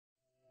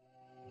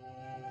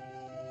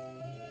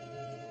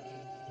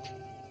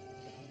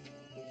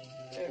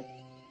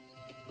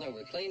No,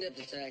 we cleaned up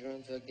the tack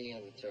room, took the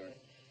inventory.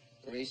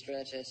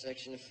 Restretched that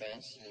section of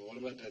fence. And what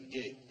about that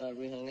gate?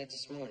 Rehung that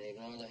this morning,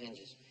 even all the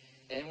hinges.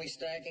 And we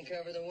stack and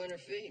cover the winter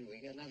feed. We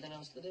got nothing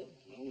else to do.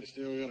 Well, we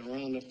still got to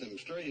round up them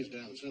strays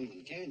down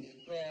Cinnamon Canyon.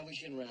 Yeah, we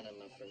shouldn't round them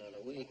up for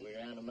another week. We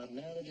round them up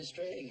now, they're just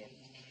stray again.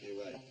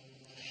 You're right.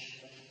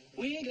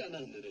 We ain't got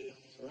nothing to do.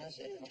 That's what I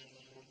said.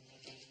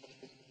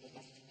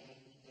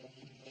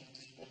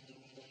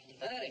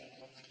 Howdy.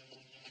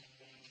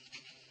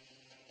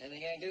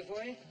 Anything I can do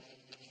for you?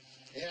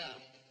 Yeah.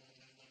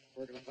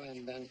 Where can I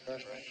find Ben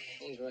Cartwright?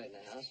 He's right in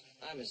the house.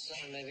 I'm his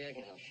son. Maybe I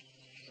can help.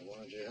 I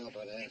wanted your help,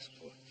 I'd ask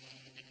for.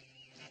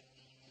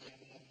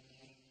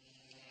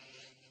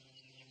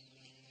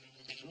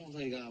 I don't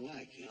think I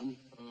like him.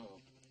 Oh.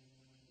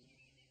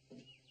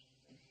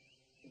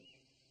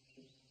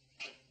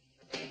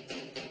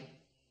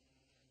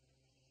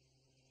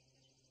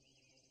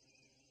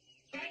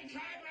 Ben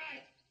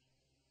Cartwright!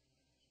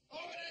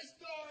 Open this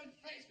door and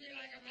face me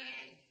like a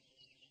man!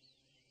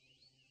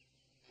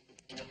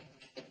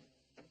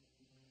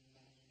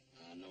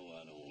 I know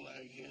I don't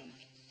like him.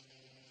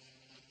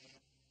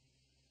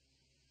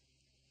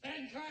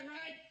 Ben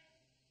Cartwright!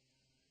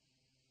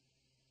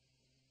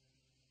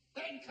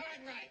 Ben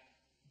Cartwright!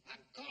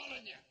 I'm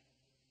calling you!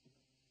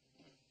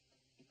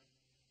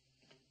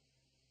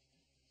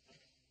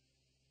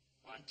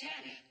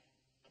 Montana!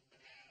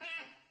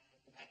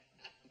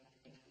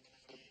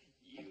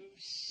 You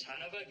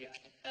son of a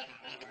gun.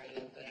 How are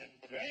you, Ben?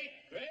 Great.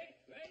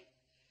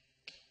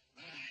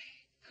 My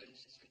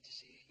goodness, it's good to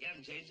see you. You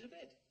haven't changed a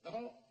bit.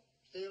 Oh,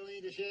 still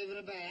need a shave and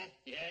a bath.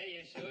 Yeah,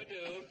 you sure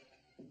do.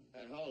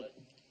 And hold it.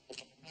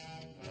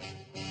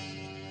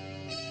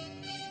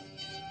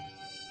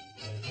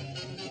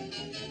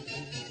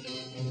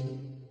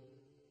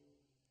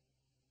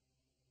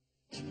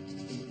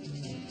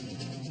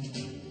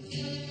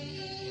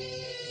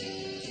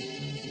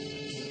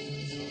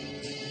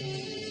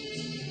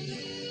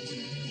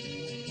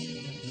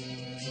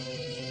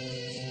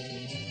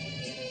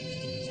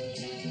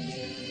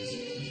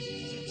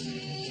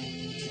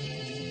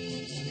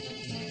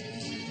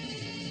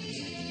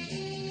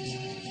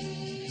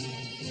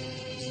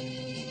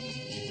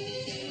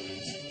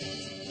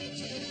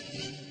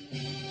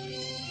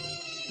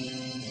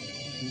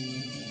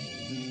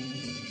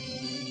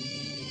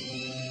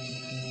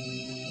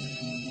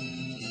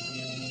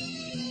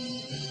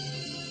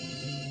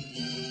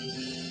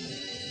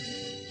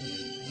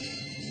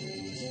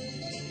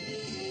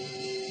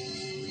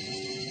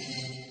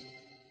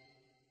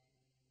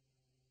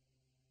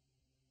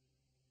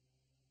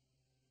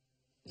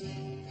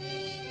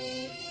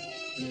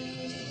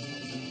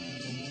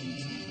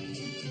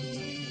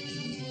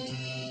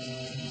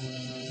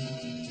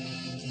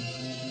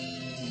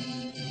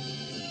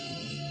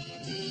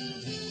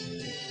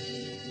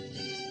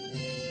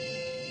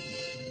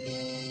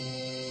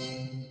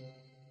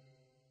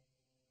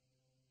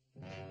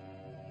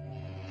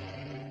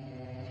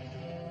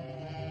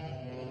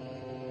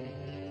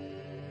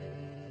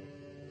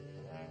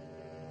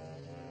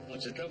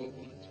 What's the trouble,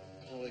 Bonanza?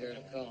 Oh, we heard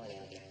him calling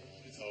out there.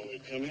 We thought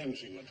we'd come in and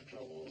see what the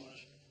trouble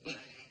was.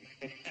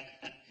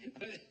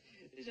 This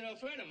is an old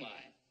friend of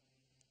mine.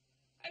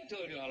 I've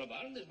told you all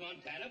about him. This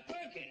Montana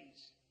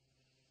Perkins.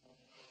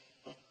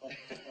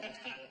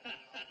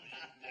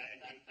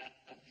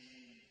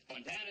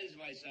 Montana is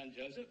my son,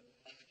 Joseph.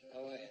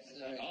 Oh, wait,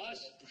 sorry.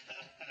 Hoss.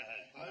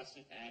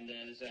 And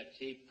this is our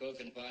chief cook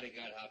and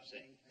bodyguard, Hop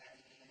Sing.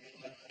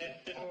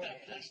 Oh,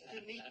 nice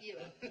to meet you.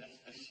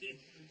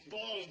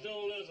 Boss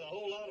told us a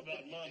whole lot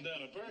about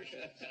Montana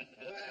Perkins.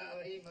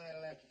 Well, he might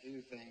have left a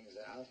few things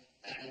out.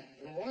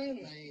 For one,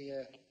 they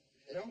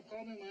don't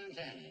call me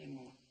Montana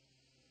anymore.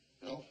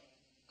 No,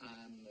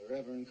 I'm the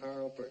Reverend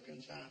Carl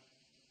Perkins now.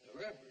 The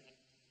Reverend?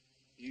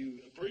 You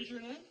a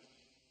preacher now?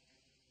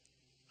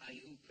 Are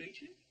you a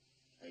preacher?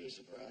 Are you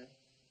surprised?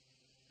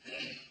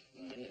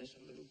 Well, yes,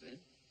 a little bit.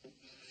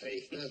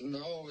 Faith doesn't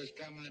always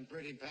come in a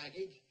pretty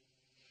package.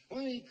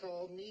 When he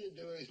called me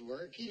to do his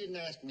work, he didn't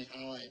ask me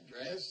how I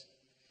dressed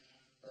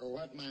or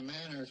what my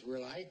manners were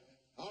like.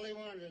 All he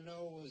wanted to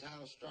know was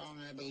how strong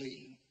I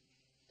believed.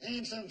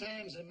 And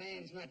sometimes a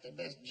man's not the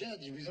best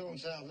judge of his own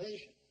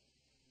salvation.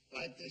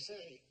 Like they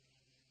say,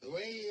 the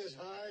way is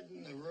hard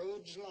and the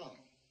road's long.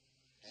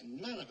 And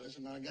none of us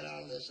are going to get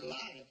out of this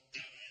alive.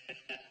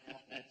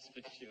 That's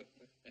for sure.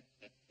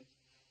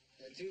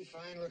 They're two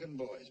fine-looking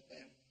boys,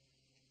 Ben.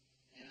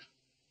 Yeah.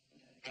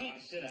 Come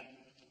on, sit down.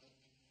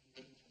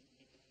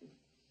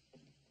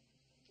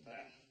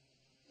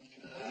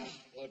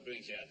 What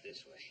brings you out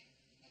this way?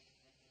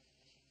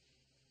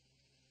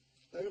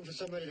 Looking for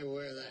somebody to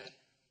wear that.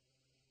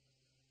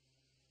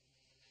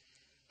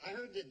 I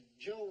heard that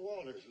Joe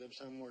Walters lived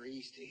somewhere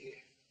east of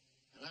here.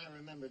 And I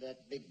remember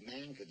that big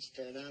man could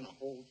stare down a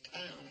whole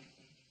town.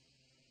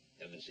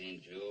 Haven't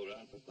seen Joe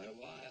around for quite a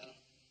while.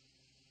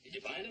 Did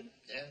you find him?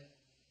 Yeah.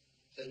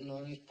 Sitting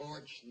on his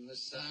porch in the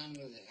sun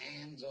with his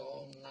hands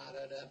all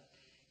knotted up.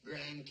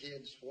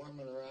 Grandkids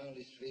swarming around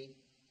his feet.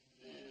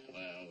 Yeah,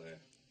 well, we're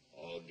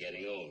all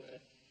getting older.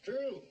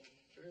 True,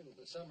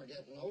 but some are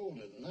getting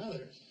older than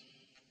others.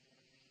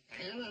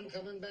 And I'm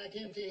coming back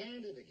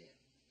empty-handed again.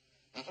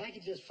 Now, if I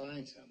could just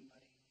find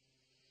somebody,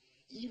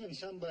 even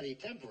somebody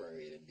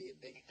temporary, it'd be a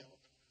big help.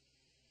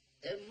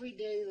 Every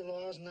day the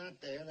law's not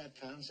there, that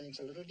town sinks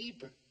a little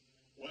deeper.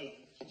 Well,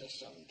 it's just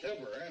something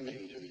temporary. I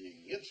mean, till you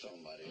can get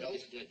somebody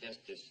else.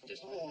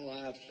 Just. Oh,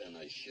 I've been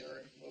a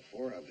sheriff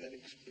before. I've had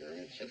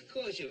experience. Of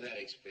course you've had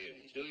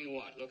experience. Doing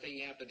what?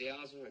 Looking after the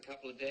houses for a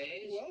couple of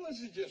days? Well,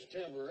 this is just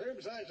temporary.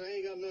 Besides, I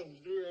ain't got nothing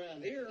to do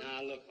around here.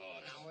 Now, look,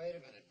 Hoss. Now, wait a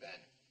minute,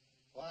 Ben.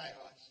 Why,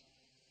 Hoss?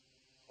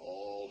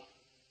 Oh,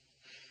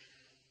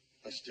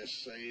 let's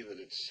just say that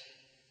it's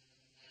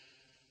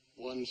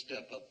one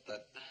step up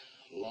that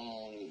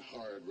long,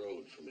 hard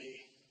road for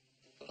me.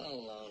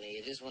 Baloney,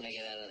 you just want to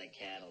get out of the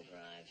cattle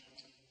drive.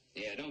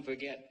 Yeah, don't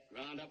forget,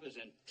 roundup is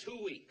in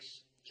 2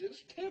 weeks.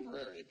 Just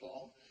temporary,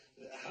 Paul.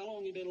 How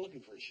long you been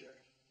looking for a sheriff?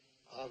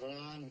 Off and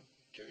on,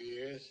 2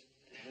 years.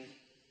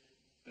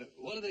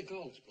 What do they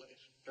call this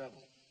place?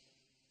 Trouble.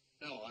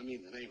 No, I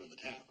mean the name of the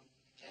town.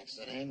 That's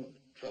the name of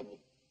it, Trouble.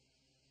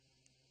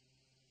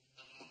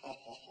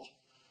 Oh,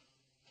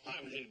 why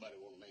would anybody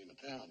want to name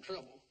a town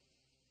Trouble?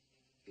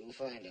 You'll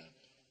find out.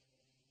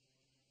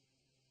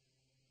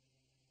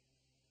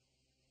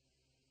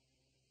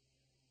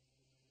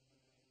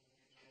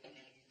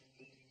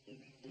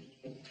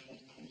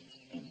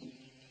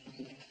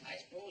 I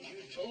suppose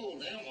you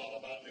told them all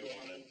about New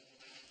Orleans.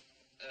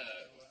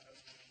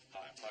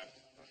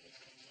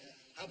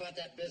 How about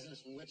that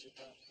business in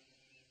Wichita?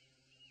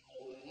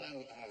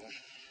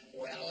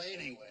 Well,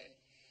 anyway,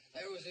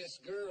 there was this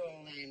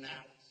girl named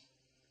Alice.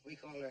 We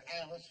call her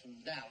Alice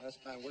from Dallas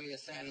by way of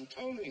San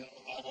Antonio.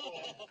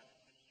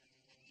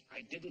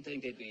 I didn't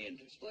think they'd be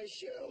interested. Well,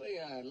 surely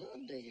I'd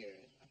love to hear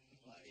it.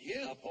 Why,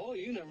 yeah, Paul,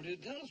 you never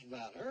did tell us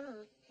about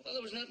her. Well,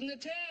 there was nothing to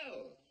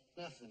tell.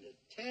 Nothing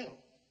to tell.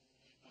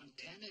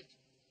 Montana.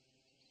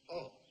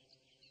 Oh.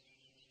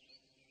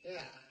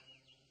 Yeah.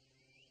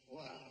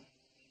 Well,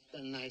 it's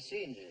been nice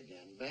seeing you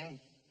again, Ben.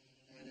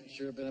 And it's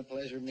sure been a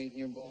pleasure meeting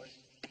your boys.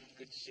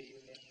 Good to see you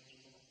again.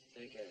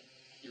 Take care.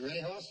 You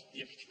ready, Hoss?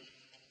 Yep.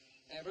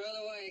 Hey,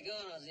 brother, where you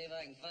going? I'll see if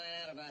I can find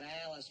out about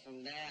Alice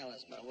from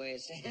Dallas by way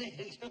of San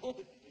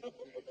Antonio.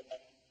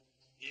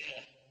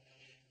 Yeah.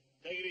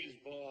 Take it easy,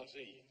 Paul. I'll see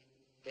you.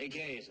 Take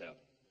care of yourself.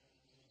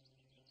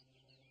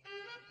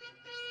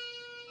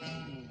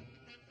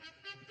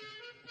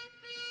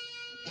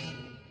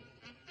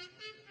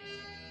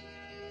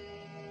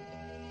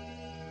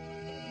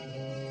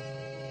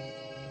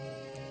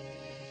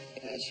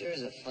 That sure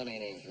is a funny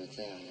name for a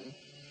town, huh?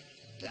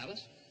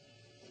 Dallas?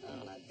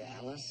 No, not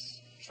Dallas.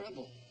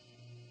 Trouble.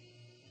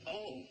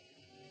 Oh.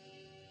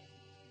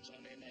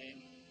 Funny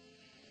name.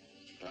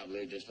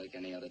 Probably just like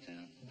any other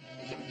town.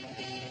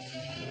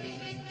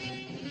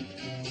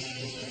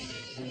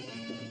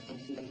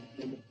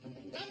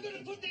 I'm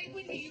gonna put that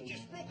window you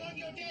just broke on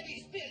your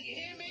daddy's bill, you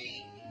hear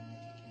me?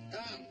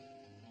 Tom,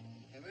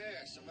 come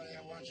here. Somebody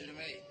I want you to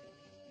meet.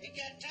 Ain't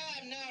got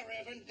time now,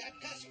 Reverend. Got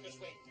customers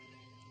waiting.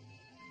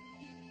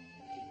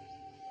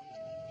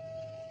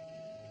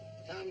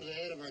 Tom's the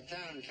head of our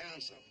town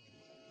council.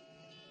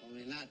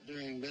 Only not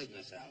during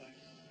business hours.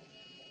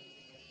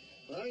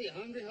 Well, you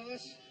hungry,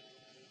 Hoss?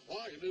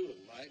 Why you doing,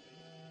 Mike?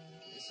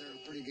 They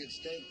serve pretty good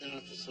steak down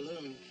at the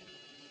saloon.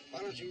 Why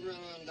don't you run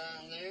on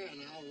down there,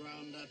 and I'll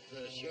round up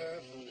the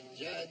sheriff and the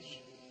judge.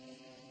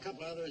 A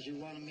couple others you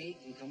want to meet,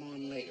 and come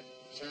on later.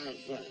 Sounds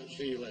fine.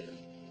 See you later.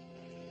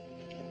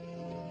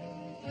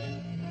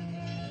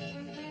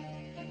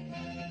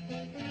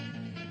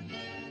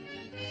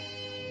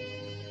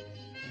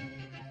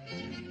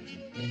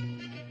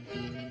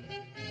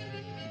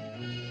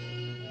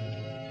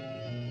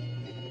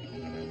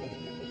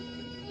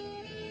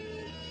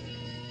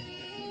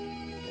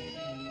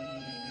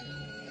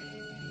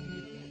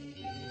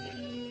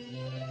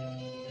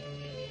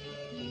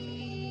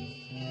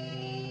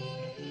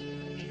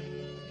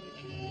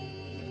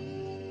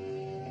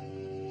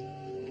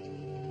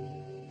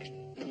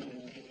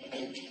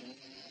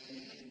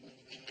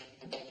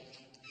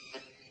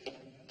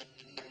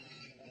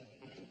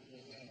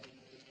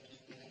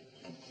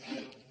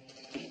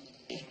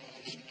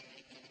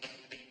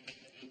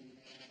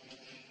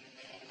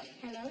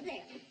 Hello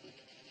there.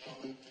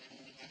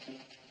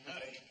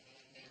 Howdy.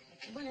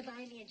 Want to buy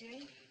me a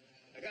drink?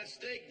 I got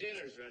steak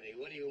dinners ready.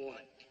 What do you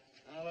want?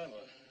 I'll have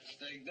a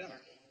steak dinner.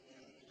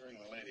 Bring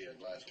the lady a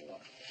glass of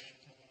water.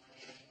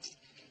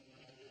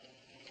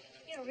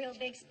 You're a real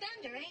big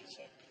spender, ain't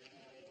you?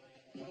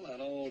 Well, that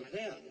all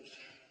depends.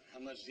 How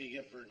much do you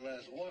get for a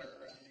glass of water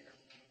around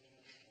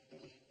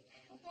here?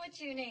 What's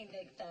your name,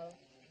 big fellow?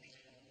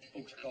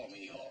 Folks call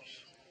me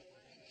Hoss.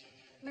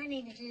 My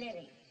name is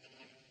Lily.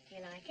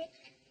 You like it?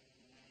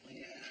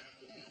 Yeah.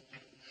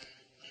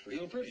 It's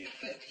real pretty. It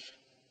fits.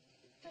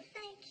 Well,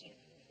 thank you.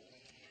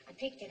 I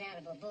picked it out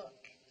of a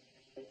book.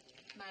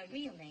 My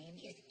real name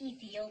is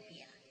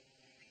Ethiopia.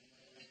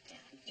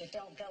 But, it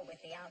don't go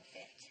with the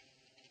outfit.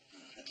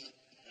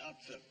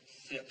 Outfit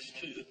fits,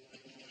 too.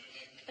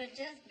 But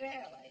just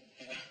barely.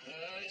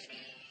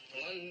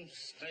 One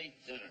steak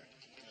dinner.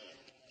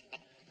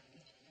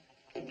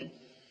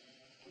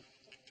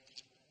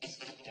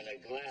 And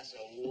glass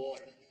of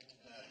water.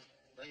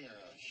 Bring her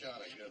a shot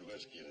of good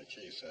whiskey to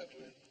chase that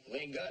with. We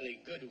ain't got any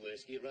good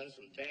whiskey. It runs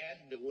from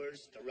bad to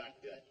worse to rot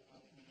gut.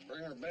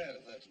 Bring her bad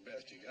if that's the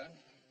best you got.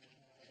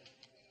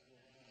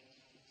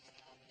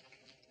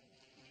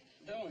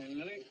 Tell me,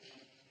 Lily.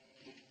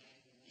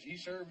 Does he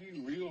serve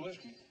you real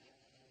whiskey?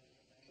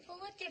 Well,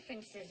 what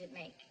difference does it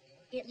make?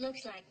 It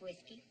looks like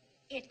whiskey.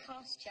 It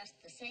costs just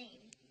the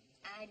same.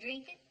 I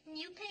drink it, and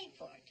you pay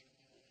for it.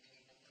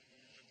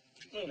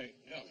 Lily,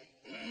 tell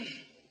me.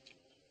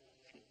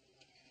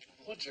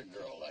 What's a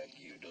girl like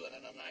you doing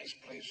in a nice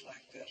place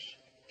like this?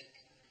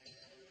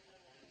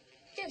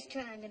 Just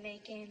trying to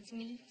make ends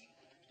meet.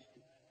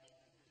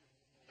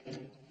 The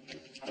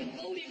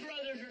Bodie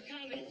brothers are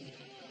coming.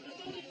 The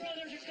Bodie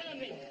brothers are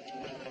coming.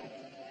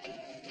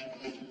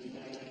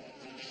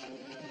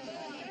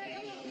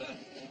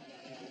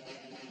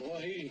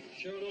 Boy, he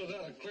sure knows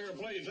how to clear a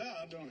place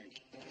out, don't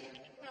he?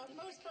 Well,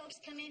 most folks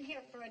come in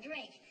here for a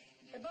drink.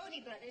 The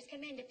Bodie brothers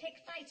come in to pick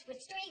fights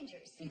with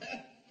strangers.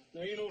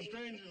 There ain't no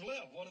strangers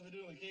left. What do they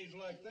do in a case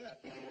like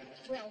that?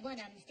 Well, one of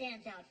them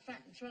stands out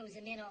front and throws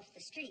them in off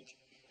the street.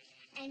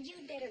 And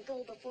you'd better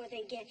go before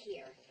they get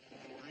here.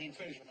 I ain't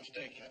finished my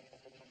steak yet.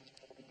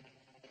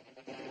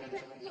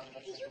 Well,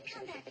 look, you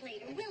come back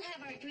later. We'll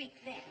have our drink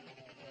then.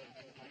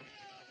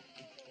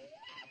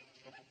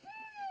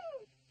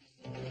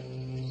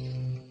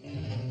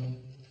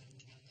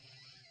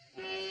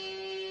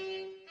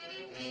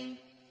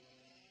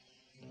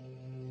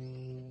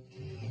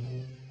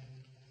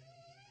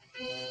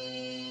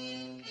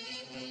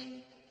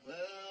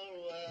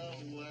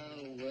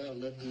 Well,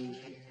 look who's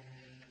here.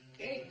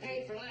 Ain't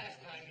paid for last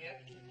time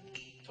yet.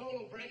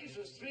 Total breakage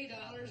was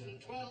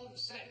 $3.12.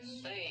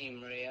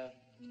 Same, Rio.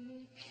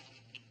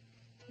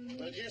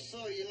 Well, just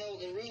so you know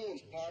the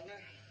rules, partner,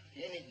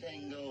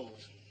 anything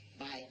goes.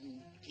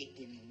 Biting,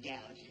 kicking,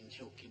 gouging,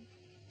 choking.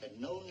 But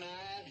no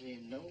knives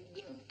and no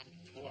guns.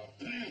 Well,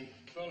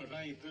 fellas,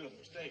 I ain't through with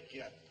the steak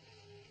yet.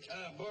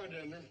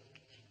 Bartender,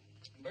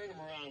 bring them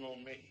around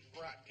on me.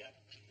 Right, gut.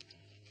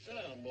 Sit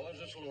down, boys.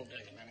 This will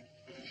take a minute.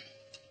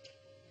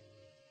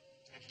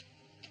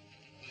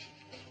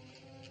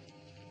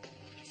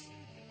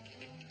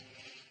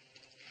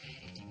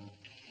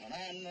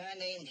 Well, my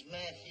name's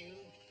Matthew.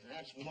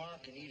 That's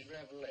Mark, and he's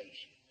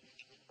Revelation.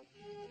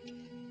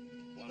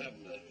 What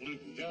happened to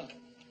Luke and John?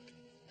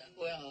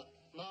 Well,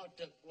 Ma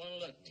took one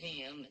look at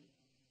him,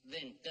 and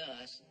then to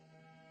us.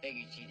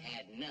 Figured she'd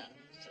had enough,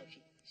 so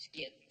she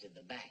skipped to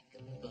the back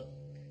of the book.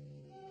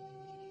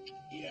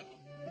 Yeah.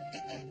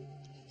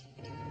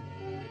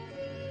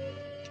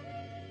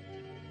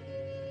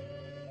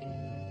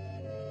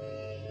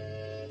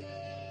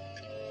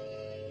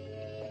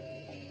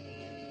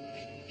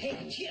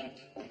 Hey, Chip.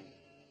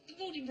 The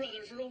Bodie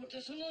brothers are over at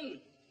the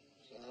saloon.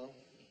 So,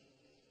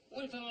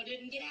 One fellow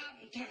didn't get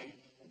out in time.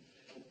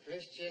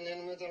 Christian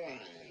in with a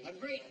line. A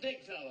great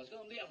big fellow's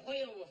gonna be a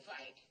whale of a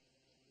fight.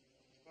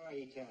 Why are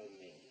you telling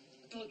me?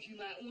 I thought you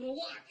might want to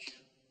watch.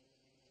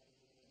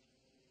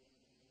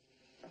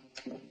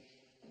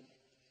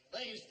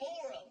 There's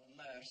four of them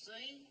there,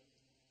 see?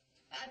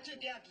 I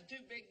took out the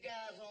two big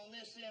guys on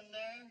this end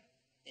there,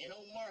 and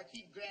old Mark,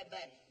 he grabbed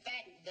that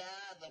fat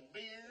guy, the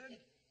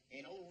beard,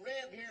 and old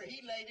Rev here,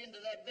 he laid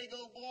into that big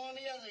old boy on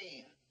the other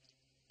end.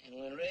 And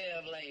when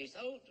Rev lays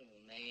hold of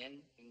a man,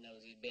 he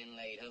knows he's been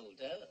laid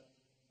hold of.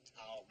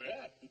 I'll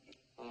bet.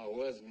 Oh, it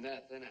wasn't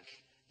nothing. I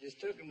just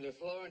took him to the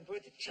floor and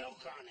put the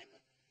choke on him.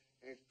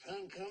 His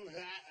tongue comes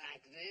out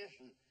like this,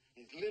 and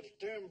his lips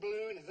turn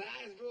blue, and his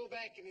eyes roll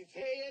back in his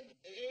head.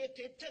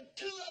 It took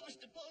two of us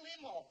to pull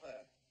him off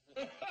her.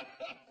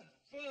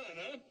 Fun,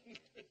 huh?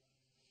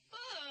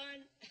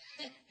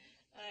 Fun!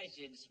 I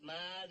should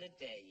smile to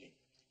tell you.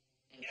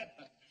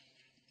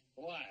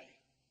 Why?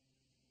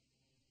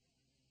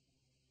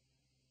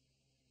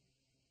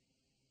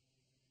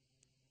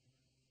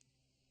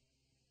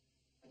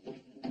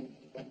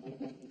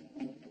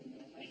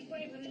 Make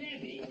way for the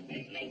deputy.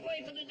 Make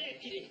way for the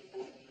deputy.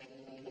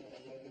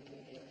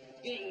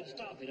 You ain't gonna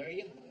stop it, are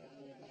you?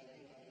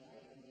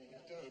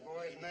 Those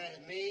boys mad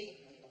at me?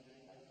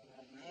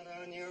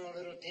 Not on your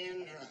little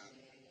tin drum.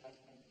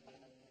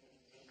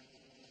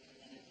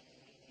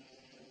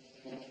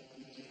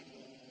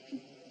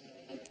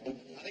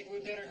 I think we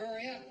better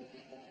hurry up.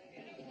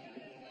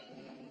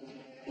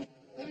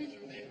 Let me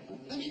through there.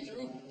 Let me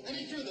through. Let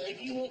me through there.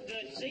 If you want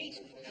good seats,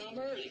 come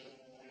early.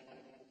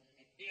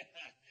 Yeah,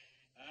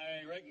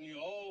 I reckon you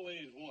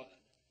always won.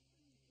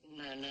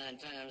 99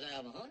 times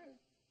out of 100.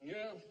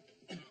 Yeah.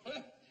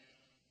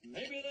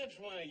 Maybe that's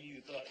why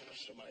you thought it was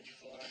so much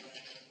fun.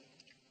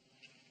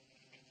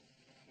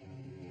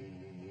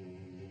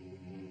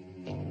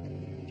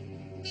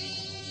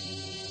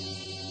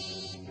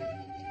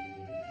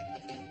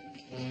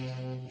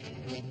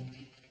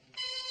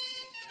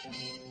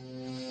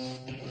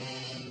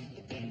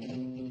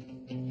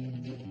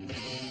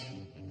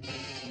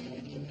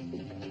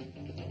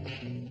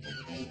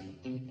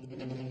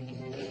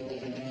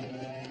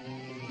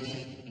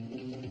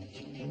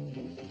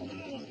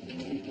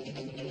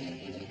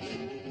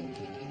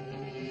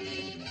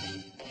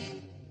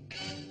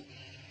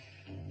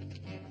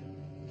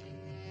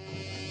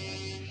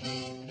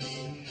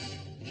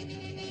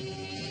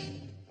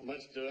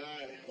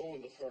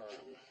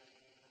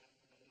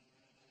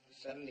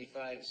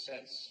 75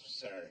 cents,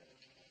 sir.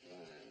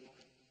 Fine.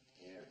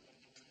 Here.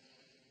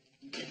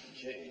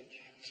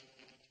 Change.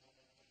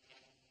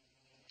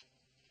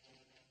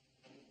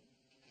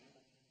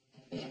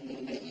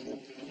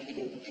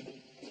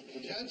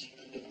 Judge,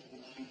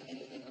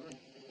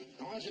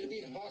 I want you to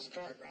meet Boss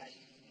Cartwright.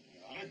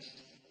 Your Honor.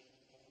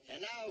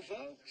 And now,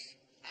 folks,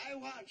 I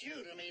want you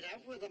to meet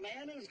up with the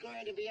man who's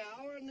going to be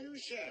our new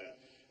sheriff.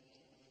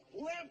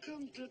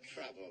 Welcome to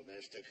trouble,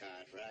 Mr.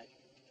 Cartwright.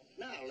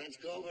 Now, let's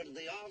go over to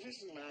the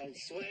office and I'll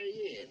swear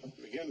you in.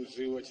 I'm beginning to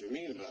see what you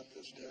mean about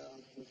this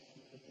town.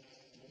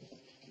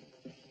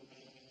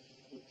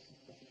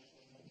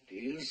 Do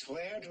you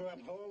swear to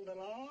uphold the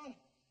law?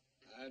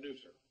 I do,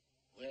 sir.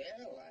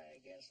 Well, I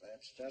guess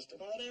that's just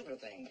about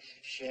everything,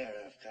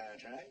 Sheriff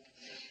Cartwright.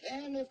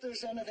 And if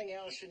there's anything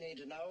else you need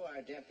to know,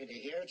 our deputy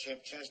here,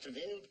 Chip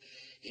Chesterfield,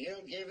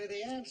 he'll give you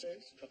the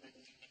answers.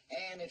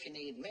 And if you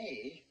need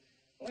me,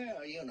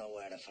 well, you know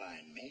where to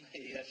find me.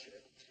 Yes, sir.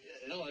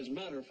 No, as a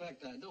matter of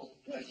fact, I don't.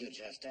 Well, you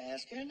just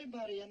ask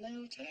anybody and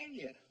they'll tell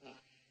you.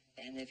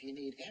 And if you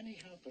need any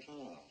help at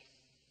all,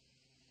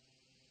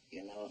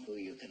 you know who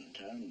you can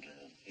turn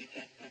to.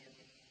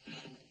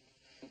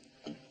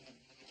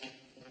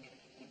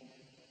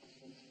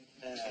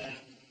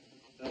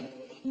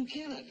 Who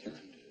can I turn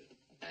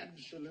to?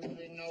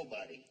 Absolutely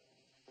nobody.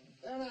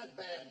 They're not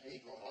bad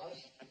people, Boss.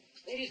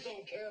 They just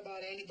don't care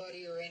about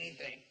anybody or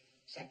anything,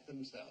 except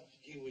themselves.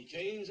 Can we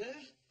change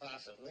that?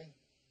 Possibly.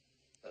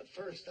 But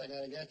first, I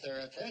gotta get their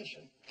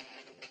attention.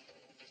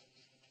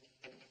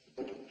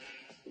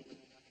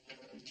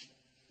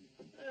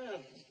 Well,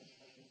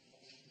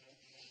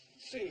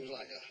 seems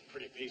like a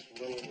pretty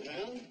peaceful little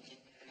town.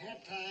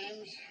 At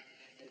times,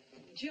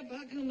 Chip,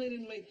 how come they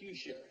didn't make you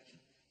sheriff?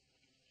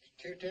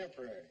 it's too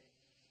temporary.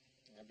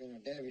 I've been a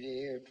deputy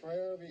here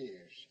 12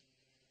 years.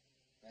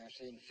 I've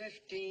seen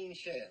 15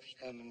 sheriffs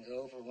come and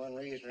go for one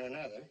reason or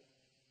another,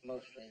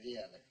 mostly the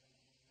other.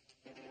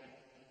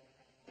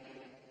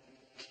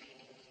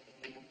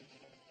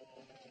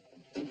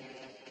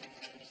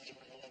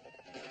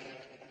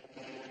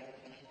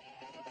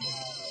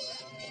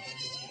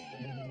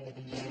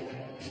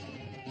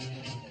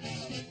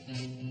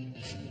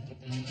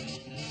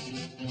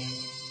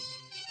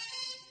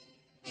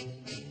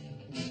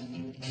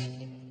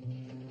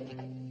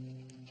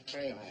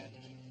 Trailhead.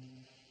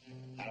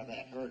 Out of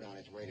that herd on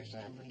its way to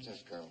San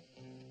Francisco.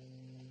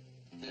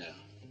 Yeah.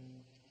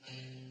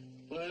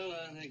 Well,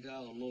 I think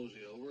I'll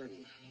mosey over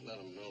and let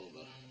them know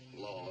the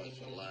law is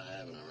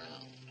alive and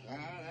around. Well,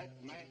 that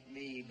might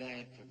be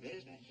bad for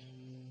business.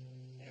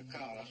 They'll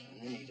call us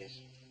when they need us.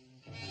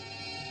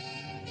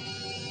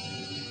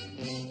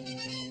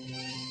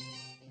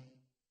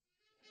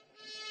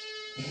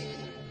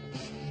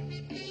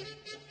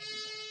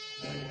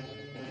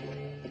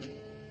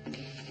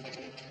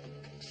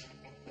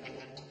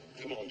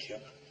 Come on,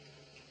 Chip.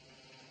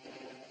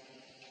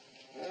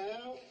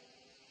 Well,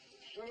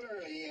 so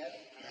early yet.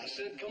 I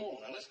said, come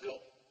on. Now, let's go.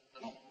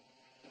 Come on.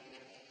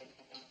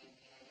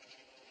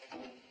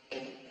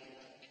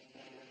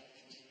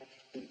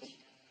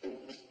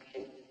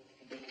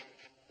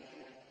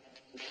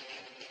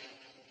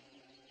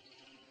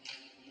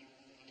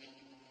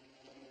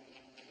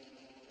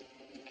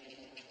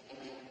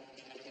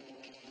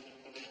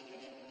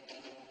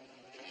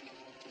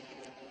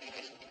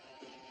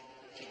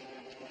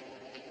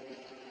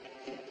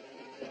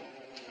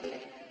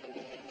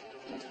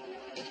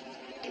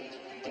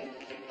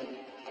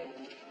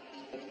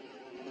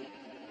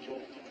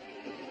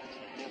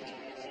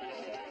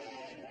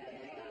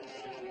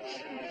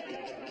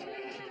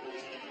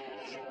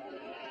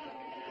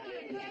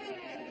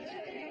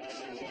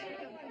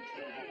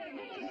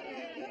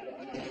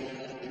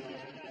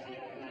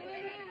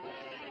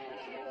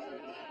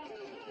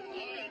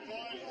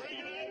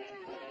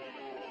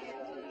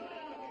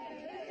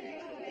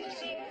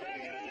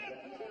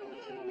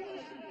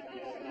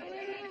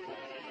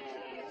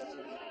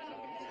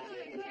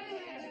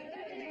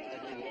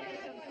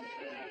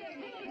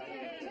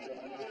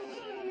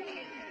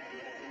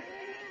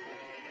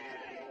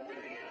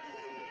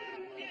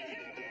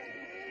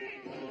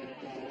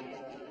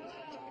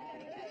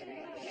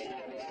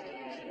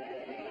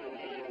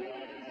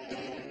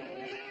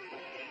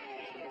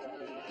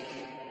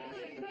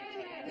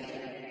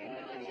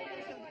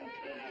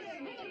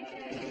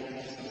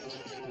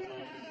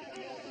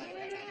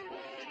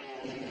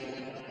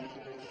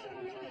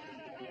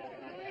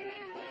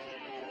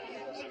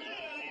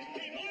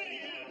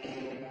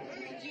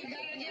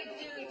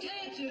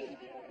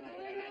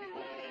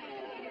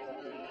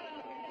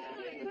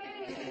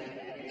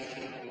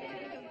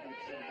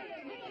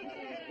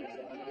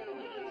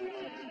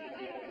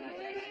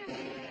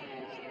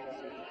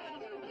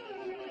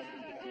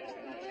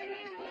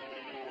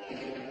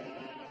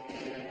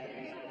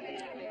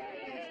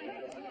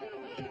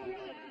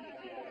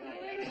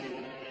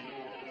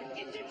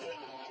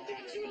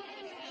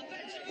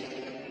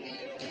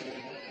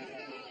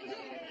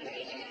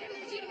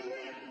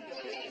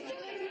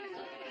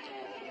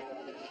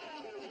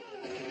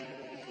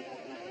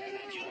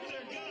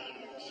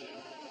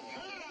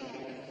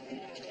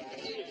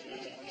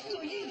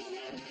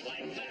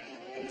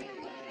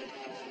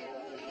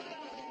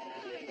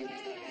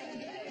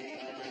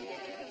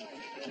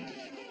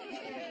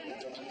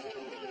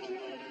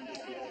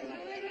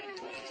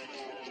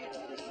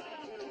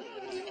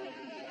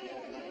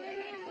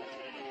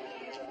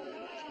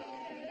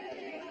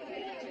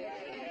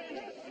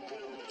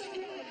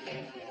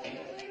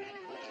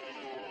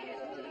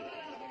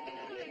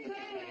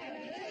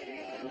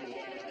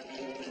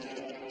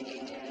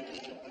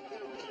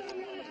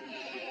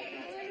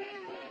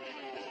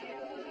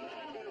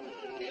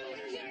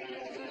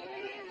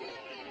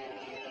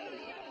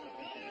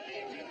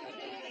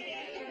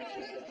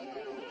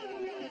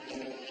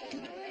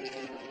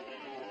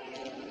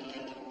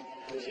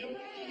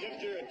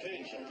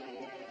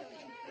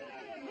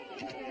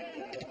 All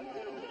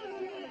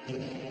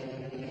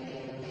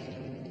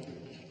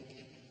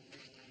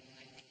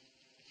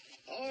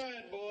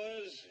right,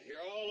 boys,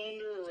 you're all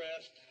under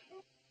arrest.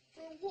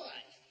 For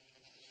what?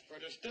 For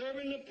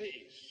disturbing the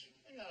peace.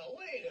 Now,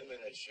 wait a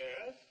minute,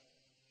 Sheriff.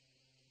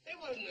 They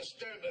wasn't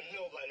disturbing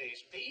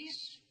nobody's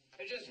peace.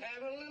 They're just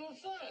having a little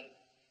fun.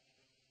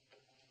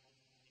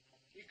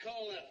 You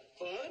call that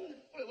fun?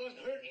 Well, it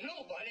wasn't hurting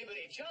nobody but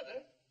each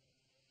other.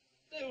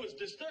 They was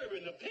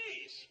disturbing the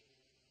peace.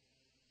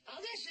 Now,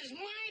 this is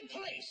my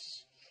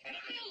place. And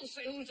I'll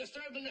say who's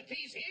disturbing the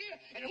peace here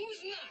and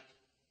who's not.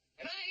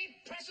 And I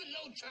ain't pressing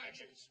no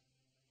charges.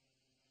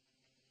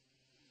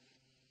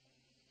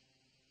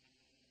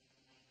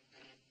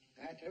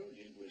 I told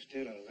you it was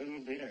still a little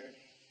bit early.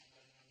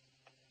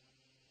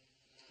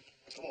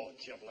 Come on,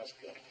 Chip, let's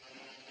go.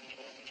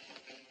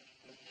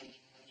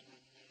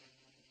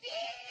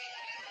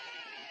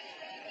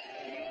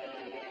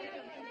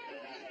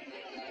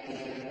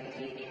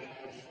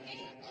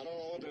 I don't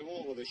know what they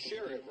want with the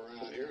sheriff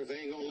around here if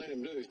they ain't gonna let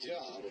him do his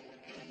job.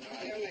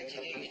 They'll let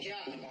you do your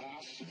job,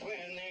 boss,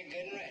 when they're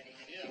good and ready.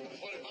 Yeah, but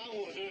what if I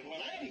want to do it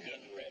when I'm good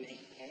and ready?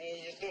 And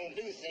you just don't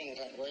do things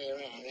that way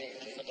around here.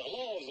 But the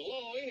law's the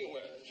law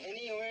anywhere.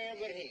 Anywhere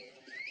but here.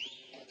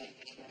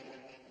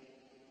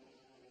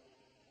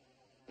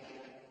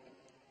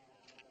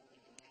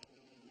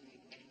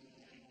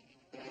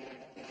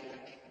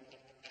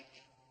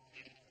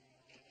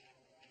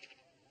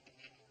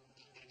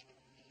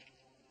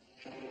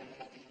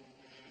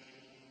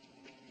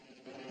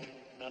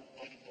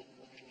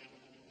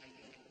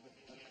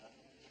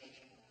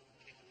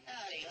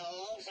 Howdy,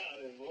 Halls.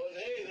 Howdy, boys.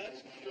 Hey,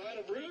 that's quite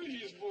a bruise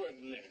you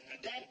sporting there.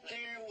 That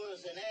there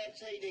was an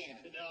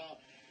accident. No,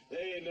 there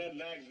ain't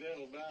nothing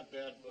accidental about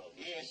that, Bubba.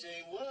 Yes,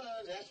 it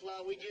was. That's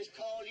why we just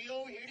called you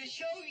over here to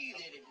show you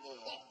that it was.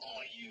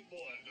 Oh, you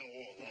boys don't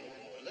want no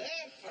more.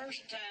 That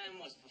first time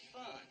was for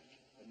fun.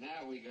 But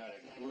now we got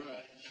a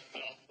grudge.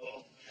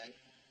 Oh,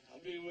 I'll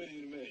be with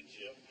you in a minute,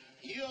 Chip.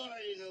 You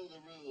already know the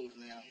rules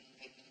now.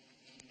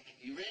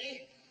 You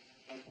ready?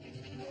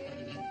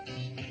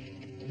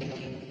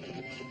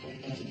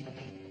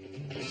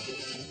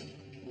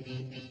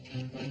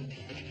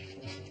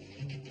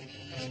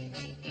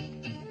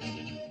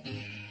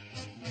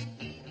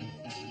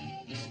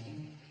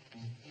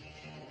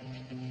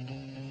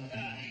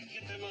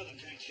 Get them other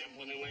two, Chip,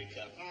 when they wake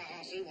up.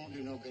 It won't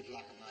do no good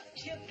locking mine.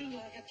 Chip, do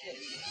like I tell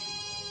you.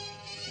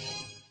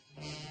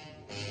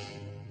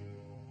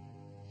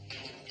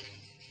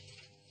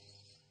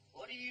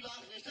 What are you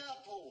locking us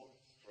up for?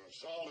 For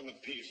assaulting a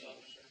peace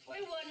officer.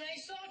 We wasn't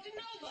assaulting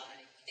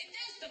nobody.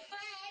 That's the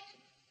fact.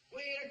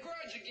 We had a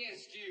grudge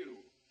against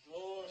you.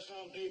 Oh,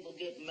 some people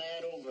get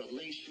mad over the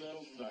least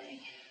little thing.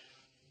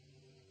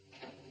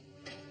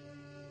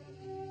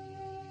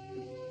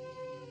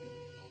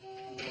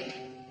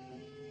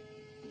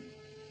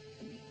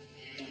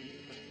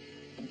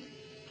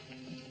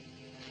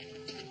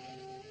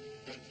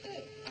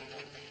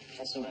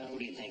 What's the matter?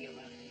 What are you thinking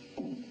about?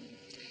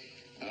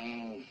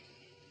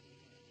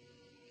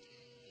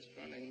 Just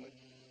wondering what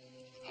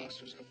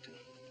Hoss was up to.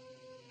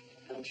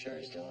 I'm sure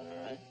he's doing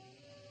all right.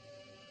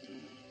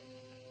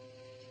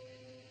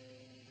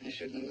 I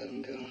shouldn't have let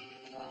him go.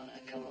 Oh, now,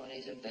 come on.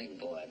 He's a big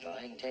boy, Pa.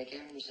 He can take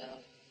care of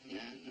himself.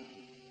 No.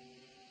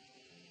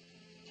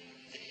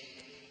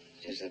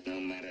 Just that no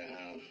matter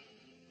how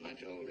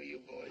much older you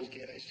boys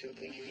get, I still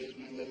think of you as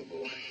my little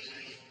boys.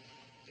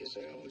 Guess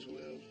I always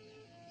will.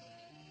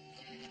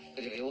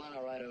 Look, if you want,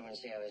 I'll ride over and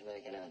see how he's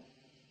making out.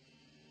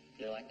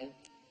 You like that?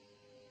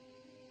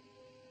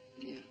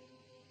 Yeah,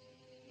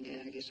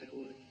 I guess I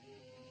would.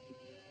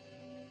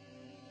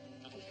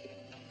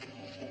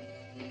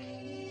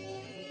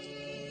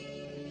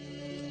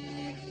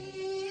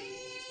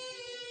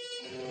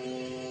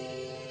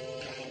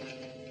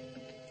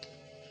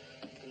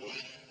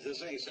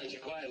 This ain't such a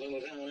quiet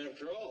little town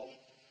after all.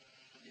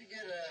 You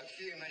get a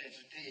few minutes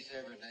of peace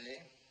every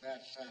day,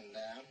 about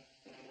sundown.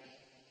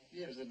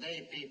 Gives the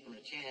day people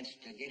a chance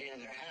to get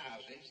into their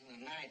houses, and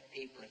the night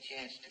people a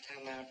chance to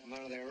come out from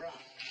under their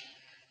rocks.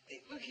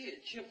 Hey, look here,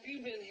 Chip.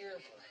 You've been here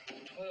for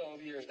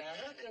 12 years now.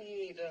 How come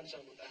you ain't done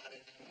something about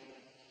it?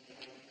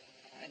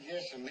 I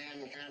guess a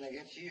man kind of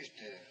gets used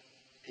to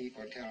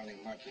people telling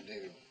him what to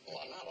do.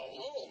 Well, not a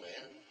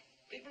lawman.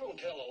 People don't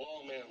tell a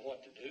lawman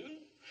what to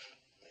do.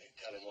 They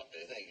tell him what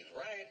they think is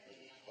right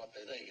and what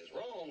they think is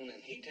wrong,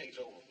 and he takes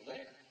over from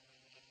there.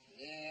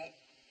 Yeah,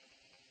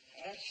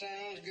 that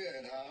sounds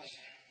good, Hoss.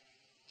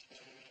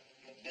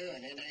 But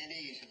doing it ain't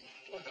easy.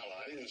 Well,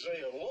 I didn't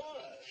say it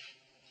was.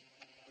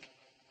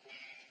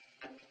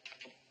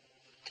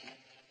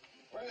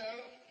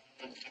 Well,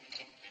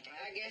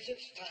 I guess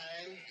it's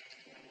time.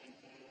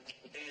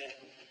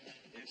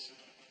 It's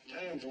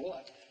time for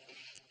what?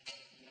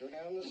 Go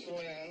down the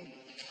saloon,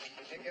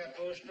 pick up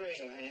those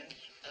trail hands.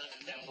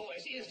 Them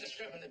boys is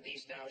disturbing the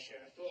peace now,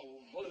 Sheriff.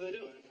 Well, what are they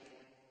doing?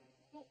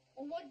 Well,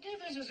 what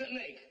difference does it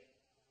make?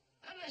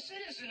 I'm a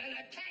citizen and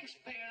a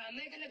taxpayer, and I'm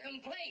making a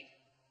complaint.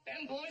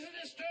 Them boys are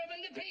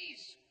disturbing the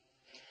peace.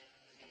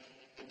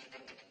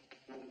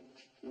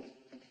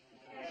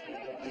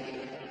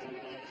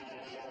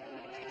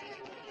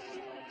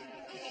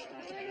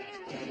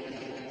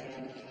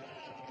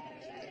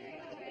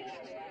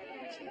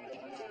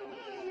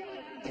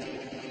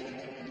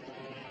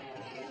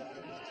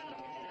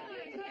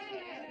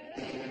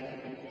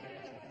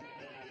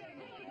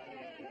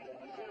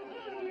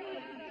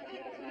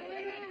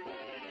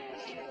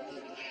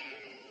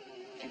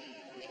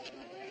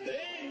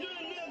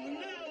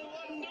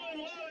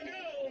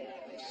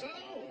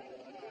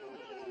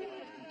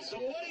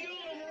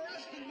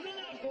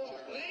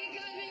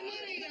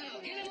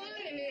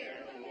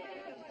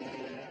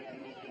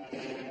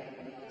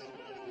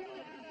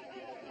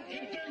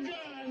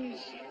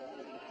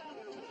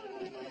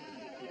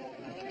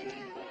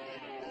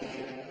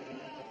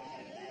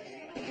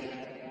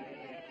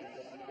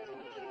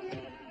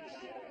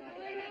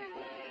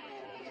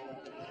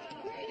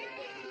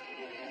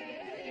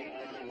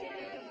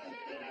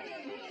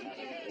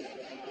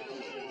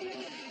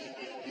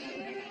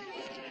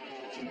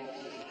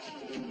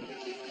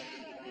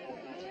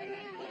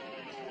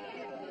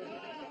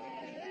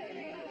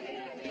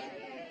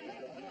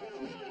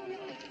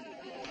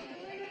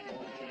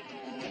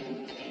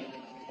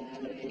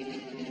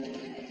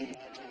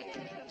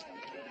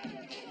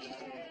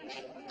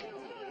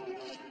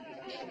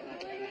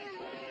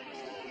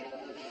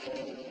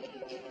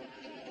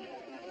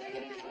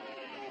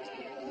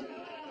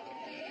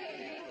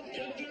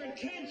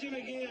 attention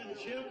again,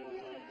 Chip.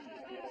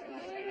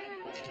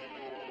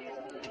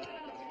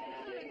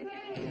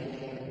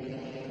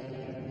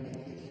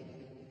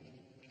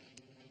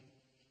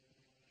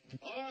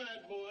 All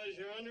right, boys,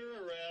 you're under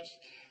arrest.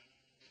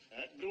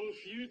 That goes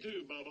for you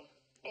too, Bubba.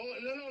 Oh,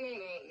 no,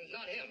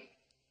 not him.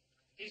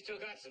 He's still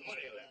got some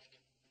money left.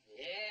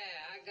 Yeah,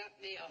 I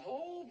got me a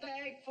whole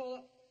bag full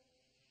of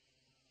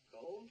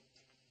gold.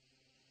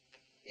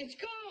 It's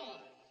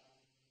gone.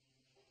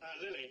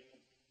 Lily.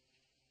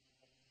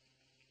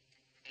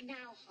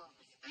 Now,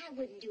 Hoss, I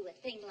wouldn't do a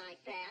thing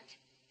like that.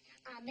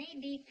 I may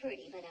be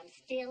pretty, but I'm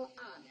still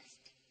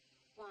honest.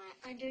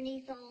 Why,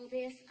 underneath all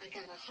this, I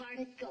got a heart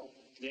of gold.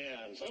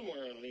 Yeah, and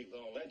somewhere underneath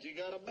all that, you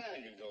got a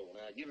bag of gold.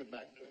 Now, give it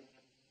back to him.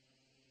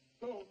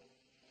 Go on.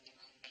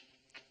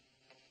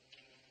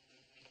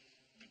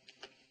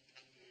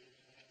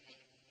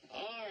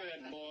 All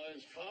right,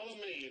 boys, follow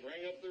me.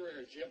 Bring up the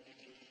rear, Chip.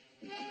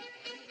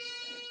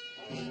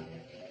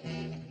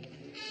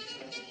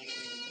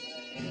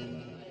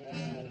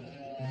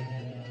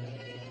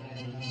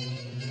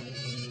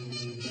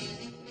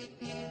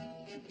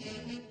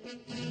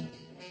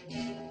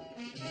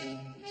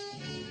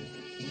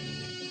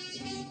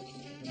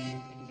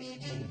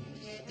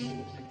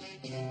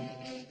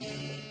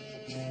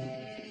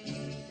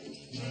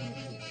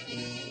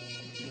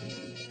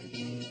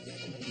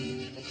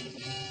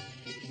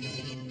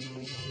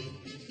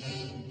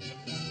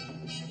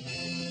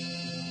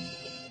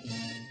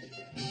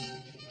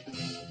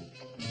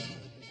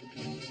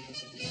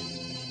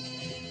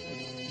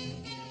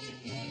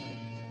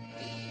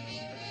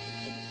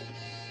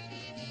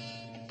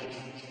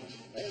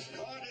 This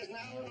court is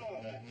now in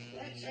order.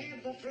 Let's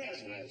have the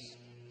prisoners.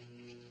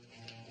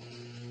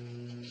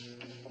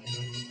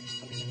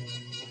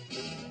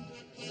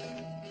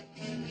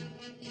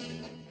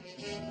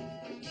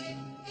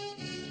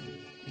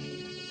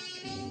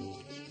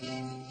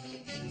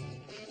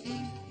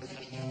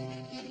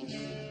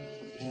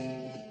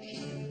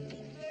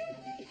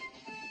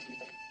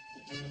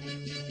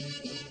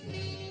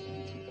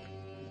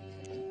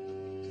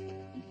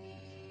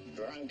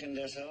 Drunk and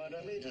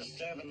disorderly,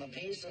 disturbing the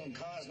peace and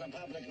causing a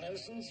public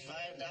nuisance,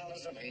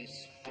 $5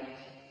 apiece.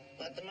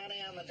 Put the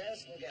money on the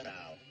desk and get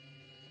out.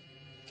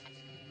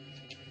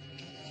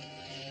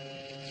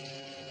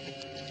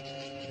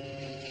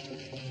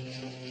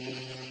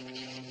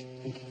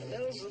 The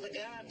rules of the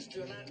guards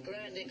do not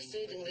grind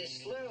exceedingly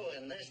slow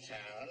in this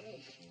town.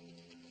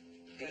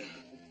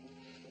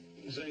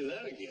 Say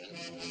that again.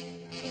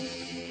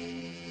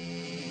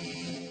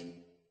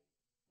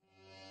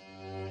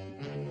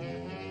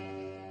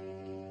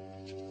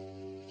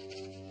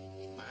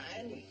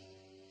 Mine?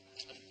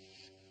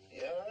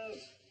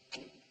 Yours?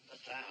 The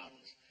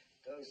town's.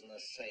 Goes in the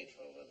safe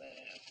over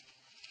there.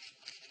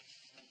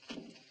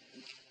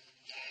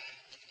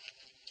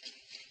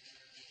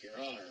 Your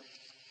Honor,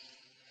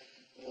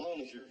 as long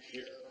as you're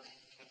here.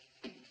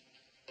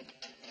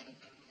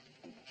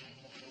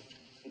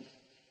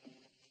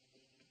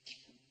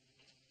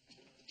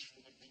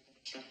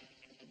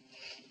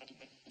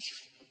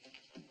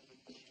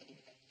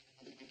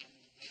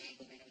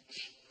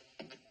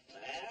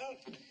 Well,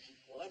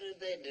 what did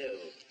they do?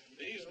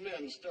 These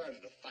men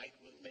started a fight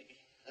with me.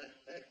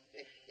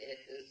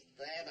 Is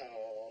that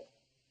all?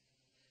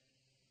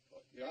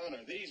 Your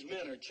Honor, these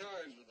men are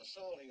charged with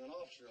assaulting an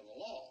officer of the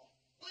law.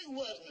 We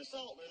wasn't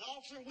assaulting an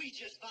officer. We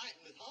just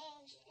fighting with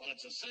Halls. Well,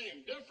 it's the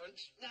same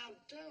difference. Now,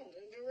 don't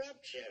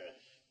interrupt, Sheriff.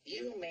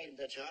 You made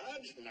the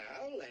charge.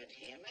 Now let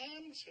him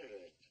answer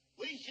it.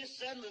 We was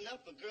just settling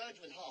up a grudge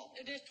with Halls.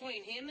 Just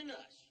between him and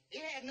us.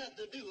 It had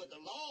nothing to do with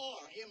the law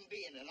or him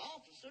being an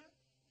officer.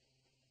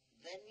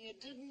 Then you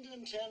didn't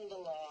intend the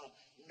law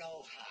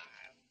no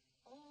harm.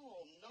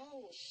 Oh,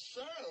 no,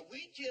 sir.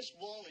 We just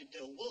wanted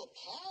to whoop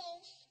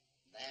Halls.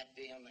 That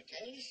being the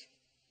case,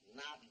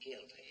 not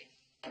guilty.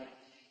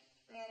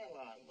 Run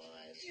along,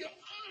 boys. Your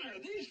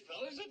Honor, these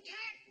fellas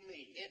attacked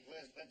me. It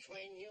was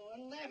between you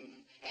and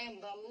them,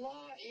 and the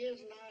law is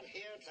not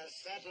here to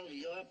settle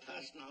your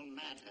personal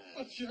matters.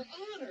 But, Your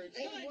Honor,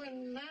 They were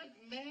not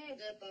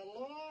mad at the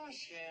law,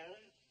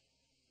 Sheriff.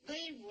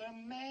 They were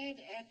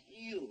mad at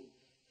you.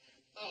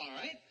 All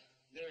right.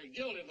 They're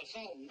guilty of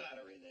assault and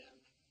battery, then.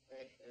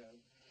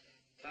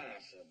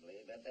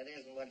 Possibly, but that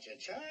isn't what you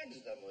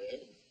charged them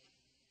with.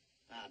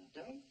 Now,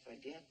 don't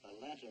forget the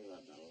letter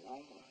of the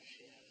law,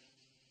 Sheriff.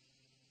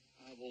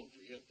 I won't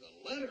forget the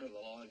letter of the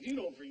law if you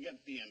don't forget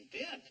the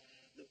intent.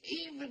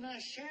 Even a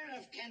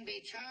sheriff can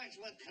be charged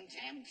with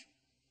contempt.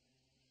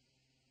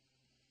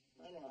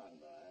 Run along,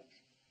 boys.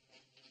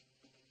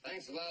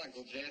 Thanks a lot,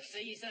 Uncle Jeff.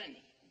 See you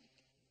Sunday.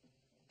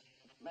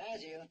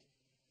 Matthew,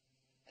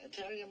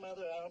 tell your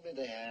mother I'll be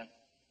there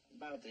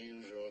about the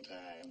usual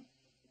time.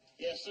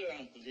 Yes, sir,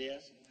 Uncle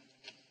Jess.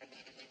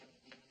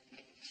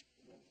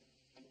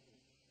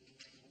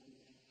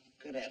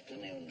 Good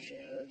afternoon,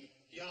 Sheriff.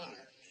 Your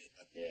Honor.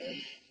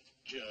 Yes.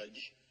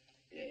 Judge.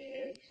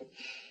 Yes.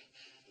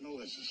 I know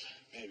this is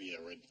maybe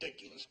a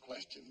ridiculous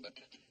question, but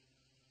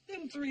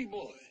them three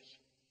boys,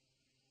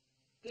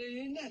 they're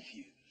your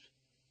nephews.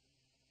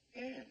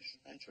 Yes,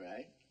 that's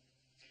right.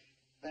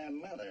 Their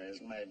mother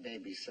is my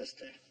baby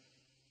sister.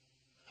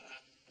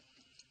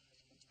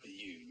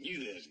 You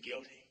knew they was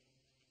guilty.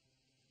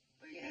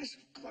 Well, yes,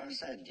 of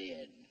course I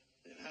did.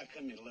 Then how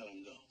come you let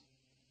them go?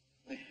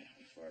 Well,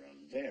 for a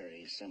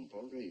very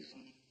simple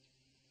reason.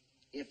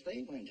 If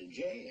they went to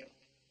jail,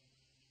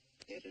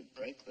 it'd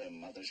break their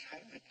mother's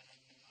heart.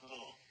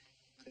 Oh.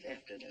 Good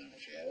afternoon,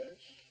 Sheriff.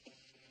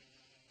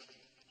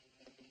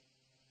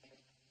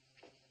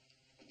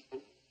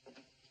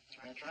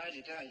 I tried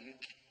to tell you.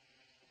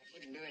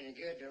 It wouldn't do any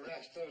good to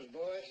arrest those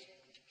boys.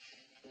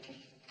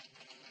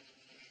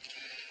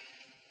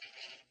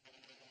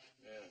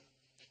 Yeah.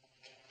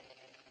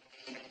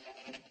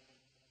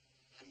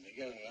 I'm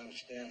beginning to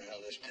understand how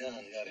this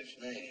town got its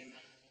name.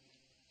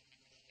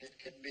 It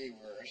could be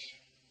worse.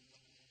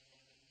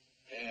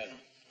 Yeah,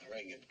 I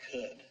reckon it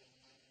could.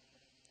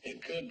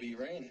 It could be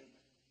raining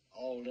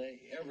all day,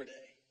 every day.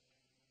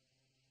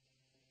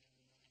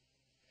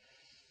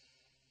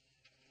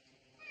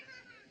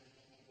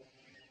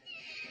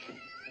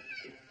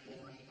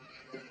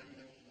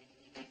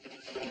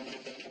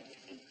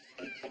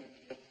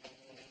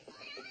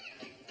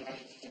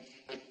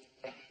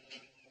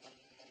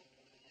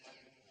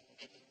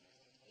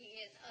 He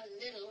is a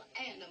little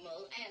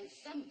animal, and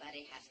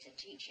somebody has to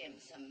teach him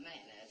some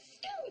manners.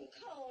 Don't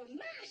call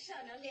my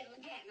son a little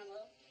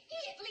animal. He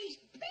at least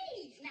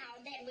bathes now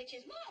and then, which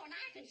is more than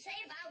I can say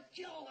about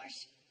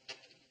yours.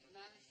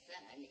 My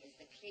son is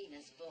the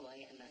cleanest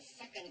boy in the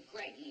 2nd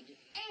grade.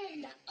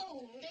 And the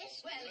oldest.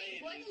 Well,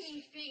 it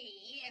wouldn't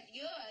be if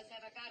yours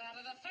ever got out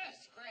of the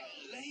 1st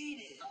grade.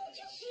 Ladies! Oh,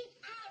 just keep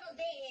out of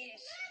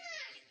this.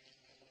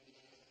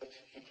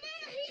 Mama!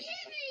 Mama, he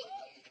hit me!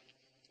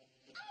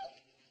 Oh!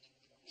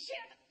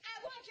 Sheriff, I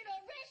want you to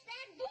arrest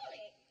that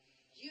bully.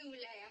 You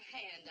lay a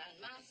hand on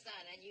my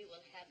son, and you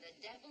will have the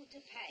devil to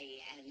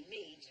pay and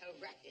me to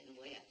reckon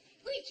with.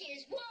 Which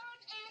is one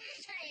and the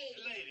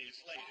same.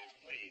 Ladies,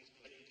 please.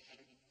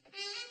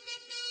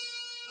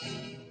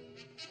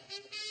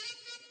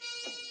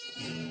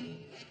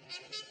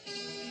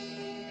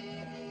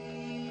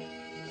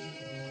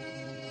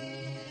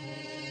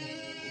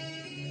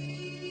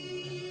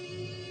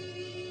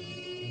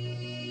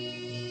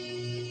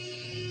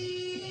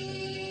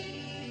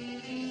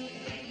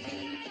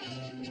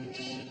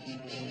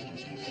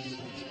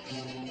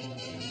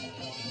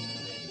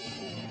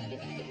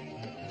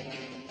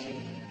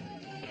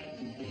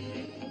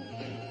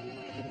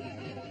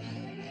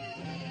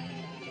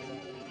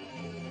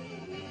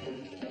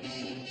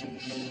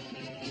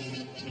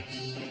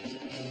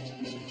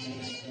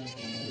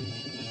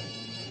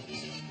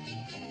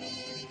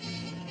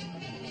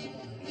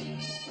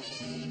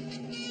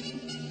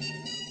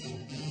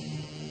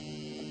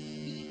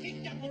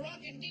 Picked up a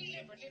rock and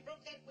deliberately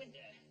broke that window,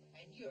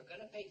 and you're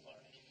gonna pay for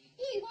it.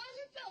 He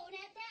wasn't thrown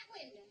at that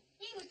window.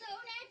 He was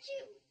thrown at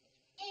you.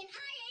 And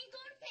I ain't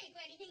going to pay for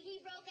anything he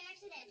broke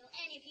accidental.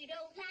 And if you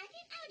don't like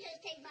it, I'll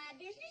just take my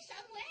business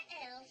somewhere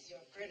else.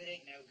 Your credit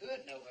ain't no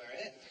good nowhere,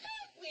 eh?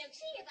 We'll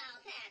see about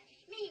that.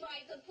 Meanwhile,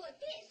 you could put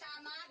this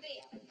on my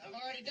bill. I've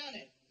already done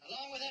it,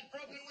 along with that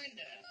broken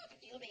window.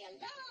 It'll be a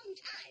long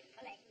time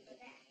collecting for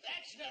that.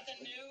 That's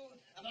nothing new.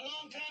 I'm a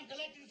long time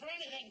collecting for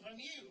anything from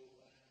you.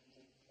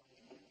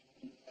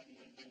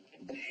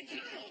 Hey,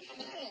 Charles,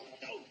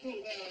 don't throw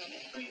that on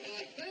the street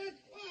like that.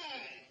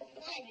 Why?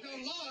 Why no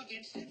law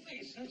against it?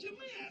 It's such a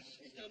mess.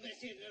 There's no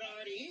mess in it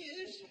already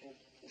is.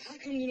 How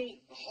come you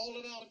don't haul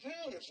it out of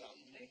town or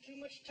something? Take too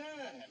much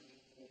time.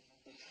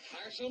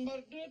 Hire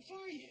somebody to do it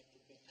for you.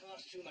 It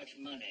costs too much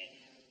money.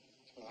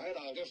 All right,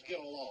 I'll just get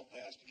a law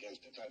passed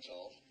against it, that's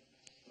all.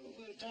 Well,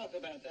 we'll talk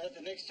about that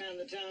the next time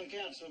the town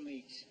council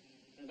meets.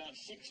 In about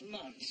 6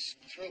 months.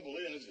 Trouble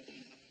is,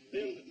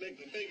 them that make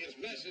the biggest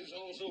messes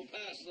also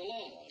pass the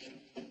laws.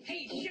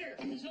 Hey, Sheriff,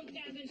 some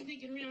guy's been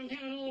sneaking around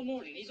town all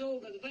morning. He's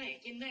over to the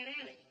bank in that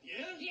alley.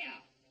 Yeah?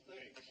 Yeah.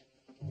 Thanks.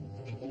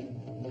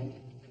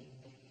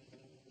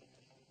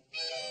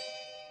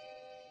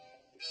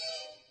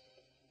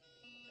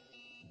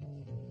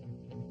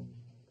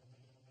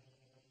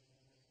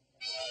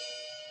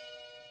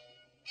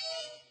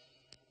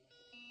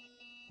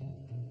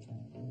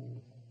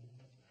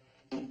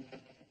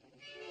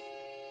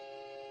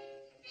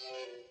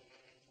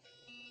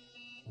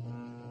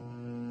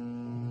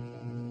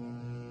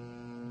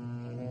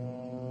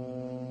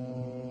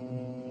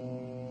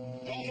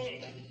 Don't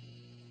move.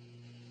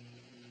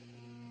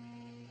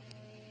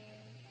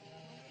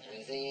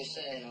 Anything you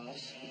say,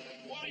 Hoss.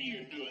 What are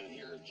you doing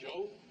here,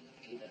 Joe?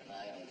 Keeping an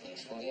eye on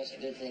things for you. It's a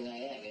good thing I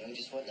am. You know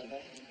just what the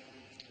bank?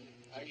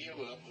 I give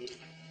up.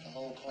 The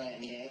whole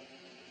clan gang.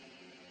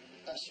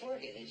 I swear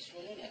to you, they just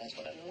went in there. That's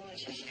what I've been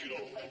watching. Just get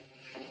over it.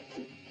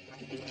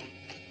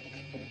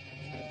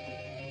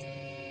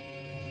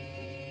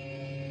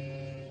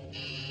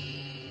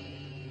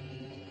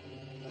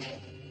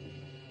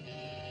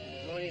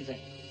 What do you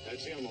think?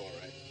 That's him, all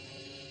right.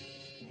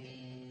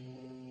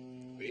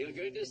 Real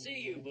good to see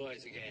you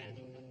boys again.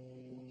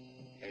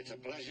 It's a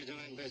pleasure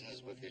doing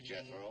business with you,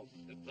 Jethro.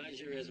 The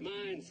pleasure is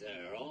mine,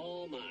 sir.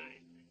 All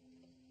mine.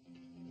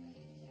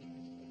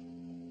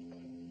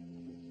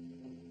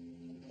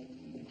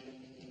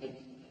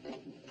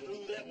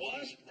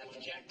 boss? That was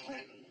Jack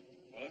Clinton.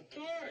 Well, of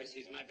course.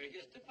 He's my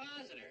biggest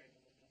depositor.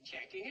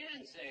 Checking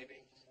and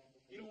savings.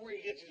 You know where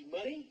he gets his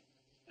money?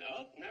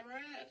 Nope, never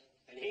asked.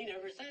 And he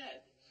never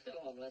said.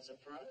 Oh, I'm not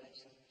surprised.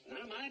 It's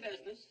none of my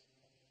business.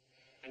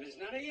 And it's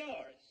none of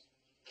yours.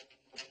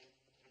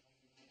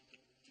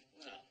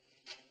 Well,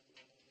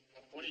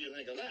 what do you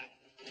think of that?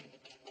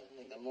 I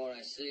think the more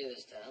I see of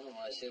this town, the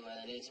more I see why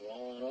they need some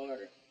law and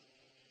order.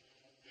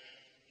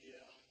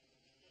 Yeah.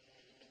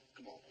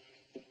 Come on.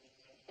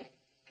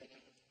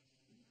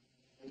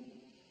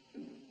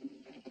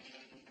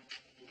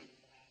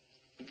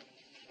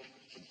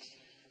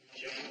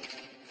 Chip,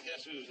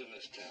 guess who's in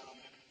this town?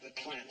 The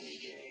Clanton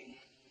gang.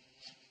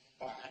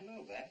 Why, I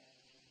know that.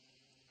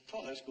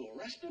 Oh, let's go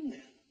arrest them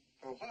then.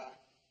 For what?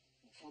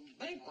 For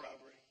bank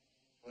robbery.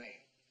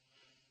 Wait.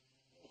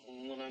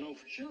 One I know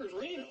for sure is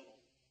Reno.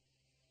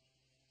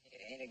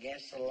 It ain't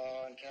against the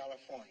law in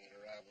California to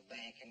rob a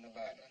bank in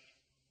Nevada.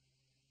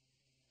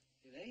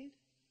 It ain't?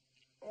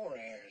 Or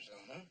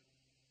Arizona.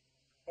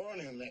 Or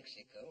New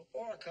Mexico.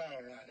 Or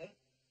Colorado.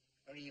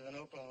 Or even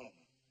Oklahoma.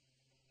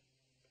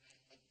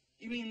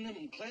 You mean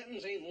them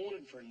Clantons ain't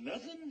wanted for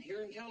nothing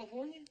here in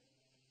California?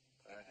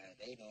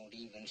 They don't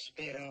even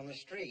spit on the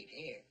street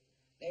here.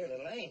 They're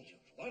little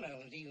angels. One of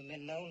them's even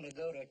been known to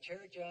go to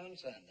church on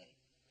Sunday.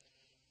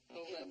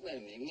 Oh, wait a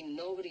minute. You mean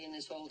nobody in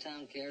this whole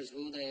town cares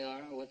who they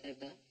are or what they've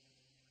done?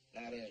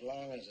 Not as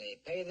long as they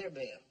pay their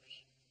bills.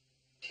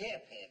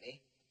 Tip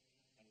heavy.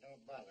 And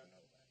don't bother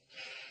nobody.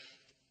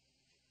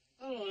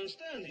 I don't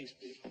understand these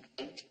people.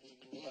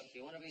 Look,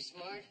 you want to be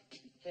smart?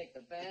 Take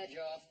the badge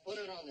off, put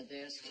it on the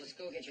desk. Let's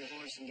go get your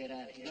horse and get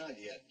out of here. Not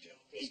yet, Joe.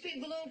 These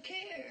people don't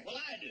care. Well,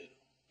 I do.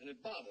 And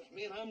it bothers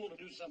me, and I'm going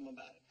to do something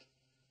about it.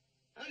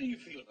 How do you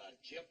feel about it,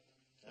 Chip?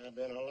 I've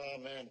been a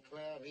lawman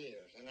 12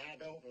 years, and I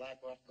don't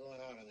like what's going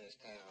on in this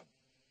town.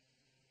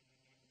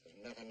 There's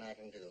nothing I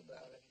can do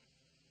about it.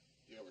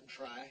 You ever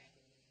try?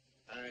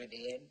 I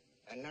did,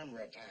 a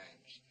number of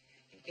times.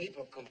 And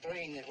people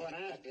complained that what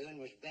I was doing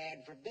was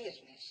bad for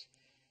business.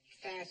 As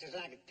fast as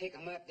I could pick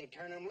them up, they'd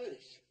turn them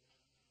loose.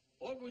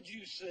 What would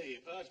you say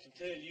if I was to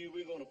tell you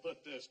we're going to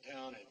put this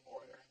town in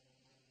order?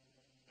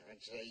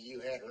 I'd say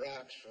you had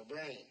rocks for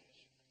brains.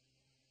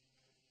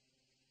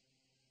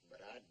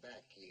 But I'd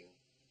back you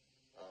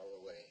all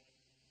the way.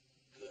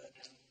 Good.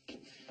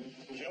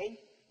 Joe,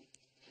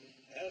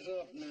 as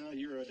of now,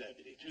 you're a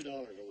deputy. $2 a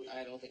week.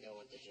 I don't think I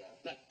want the job.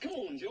 Now, come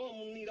on, Joe. I'm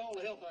going to need all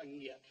the help I can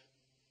get.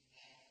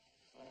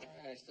 All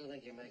right, I still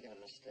think you're making a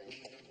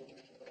mistake.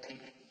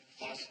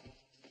 Boss,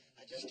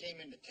 I just came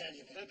in to tell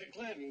you That the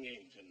Clanton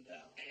gang's in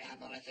town. Yeah,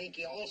 but I think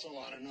you also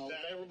ought to know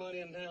That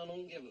everybody in town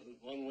don't give a hoot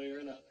one way or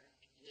another.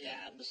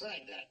 Yeah,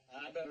 beside that,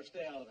 I better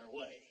stay out of their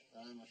way.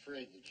 I'm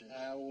afraid that you're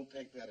I won't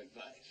take that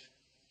advice.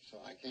 So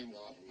I came to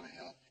offer my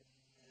help.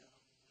 Yeah,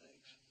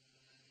 thanks.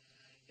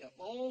 Of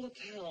all the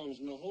towns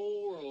in the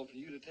whole world for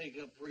you to take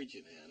up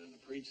preaching in and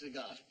to preach the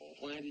gospel,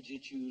 why did you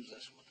choose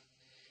this one?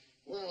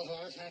 Well,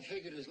 Horace, I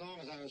figured as long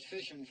as I was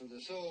fishing for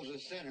the souls of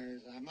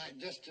sinners, I might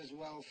just as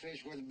well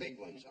fish where the big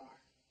ones are.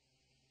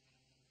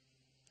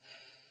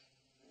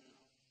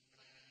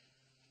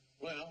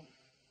 Well,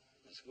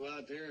 let's go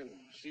out there and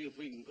see if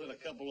we can put a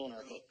couple on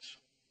our hooks.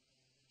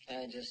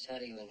 How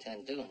do you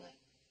intend doing that?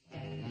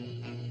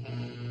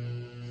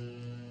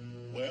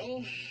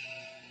 Well,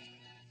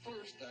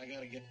 first I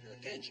gotta get your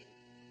attention.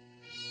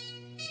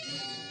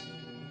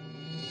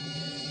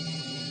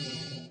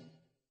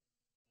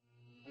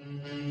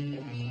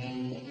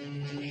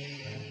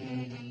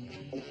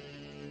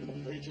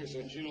 Preacher,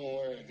 since you don't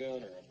wear a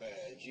gun or a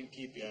badge, you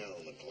keep your eye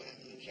on the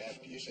Clantons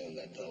after you send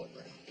that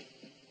telegram.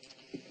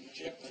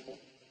 Chip,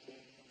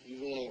 you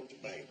going over to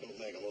the bank. Don't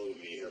make a move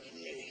till you hear from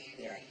me.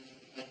 Yeah.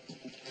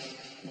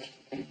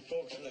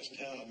 Folks in this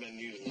town have been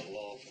using the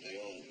law for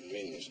their own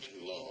convenience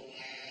too long.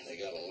 They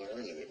gotta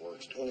learn that it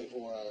works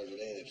 24 hours a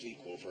day and it's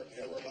equal for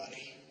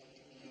everybody.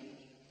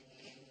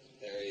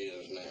 There he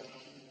is now.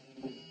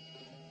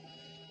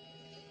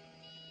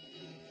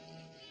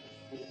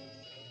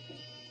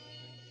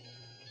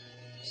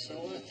 So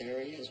what?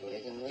 There he is. What are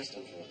you going to arrest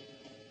him for?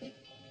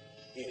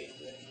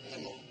 Anything.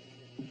 Come on.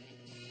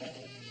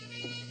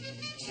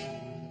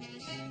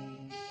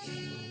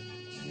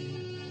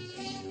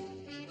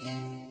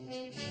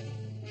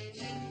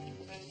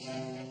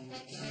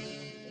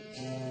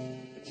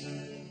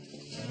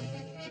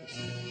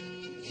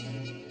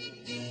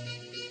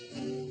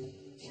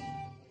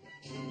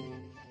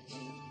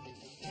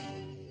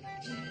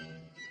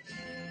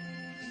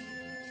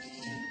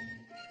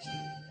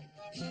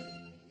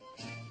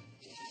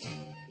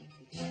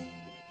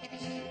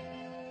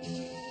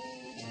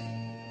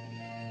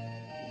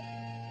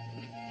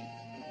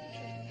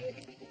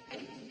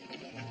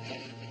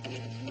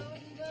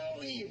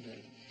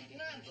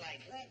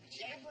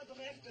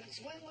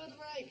 Swing with the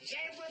right,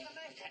 jab with the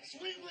left,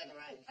 swing with the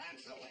right.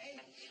 That's the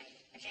way.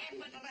 Jab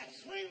with the left,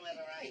 swing with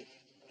the right.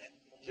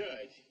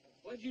 Judge,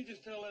 what'd you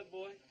just tell that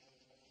boy?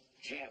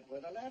 Jab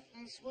with the left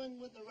and swing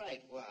with the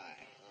right.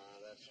 Why?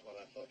 That's what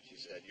I thought you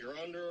said. You're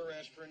under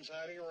arrest for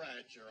inciting a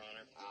riot, Your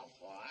Honor. A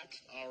what?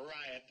 A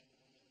riot.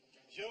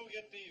 Joe,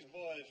 get these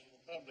boys for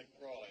public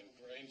brawling,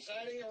 for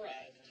inciting a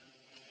riot.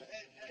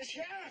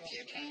 Sheriff,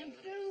 you can't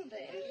do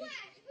this.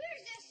 What?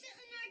 We're just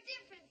settling our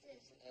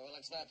differences. Yeah, well,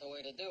 that's not the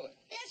way to do it.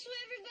 That's where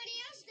everybody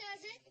else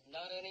does it.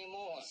 Not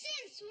anymore.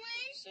 Since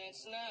when?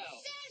 Since now.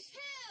 Says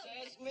who?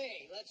 Says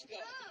me. Let's go.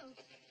 Oh.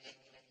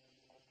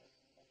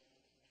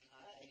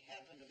 I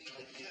happen to be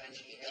the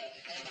judge here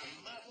and a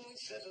model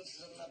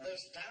citizen of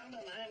this town,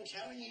 and I'm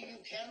telling you, you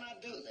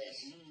cannot do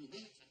this.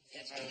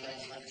 It's a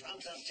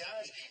trumped-up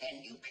charge, and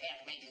you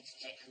can't make it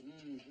stick.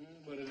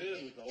 But it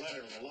is the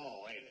letter of the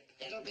law, ain't it?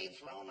 It'll be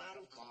thrown out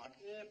of court.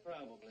 Yeah,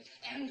 probably.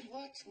 And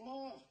what's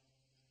more,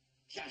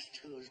 just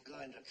who's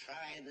going to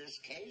try this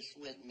case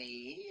with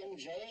me in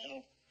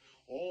jail?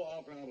 Oh,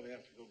 I'll probably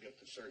have to go get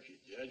the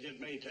circuit judge.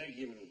 It may take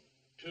him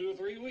 2 or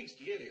 3 weeks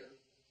to get here.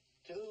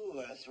 2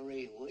 or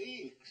 3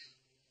 weeks?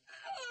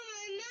 Oh,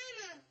 my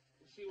mama.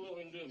 We'll see what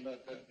we can do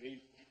about that,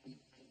 Pete.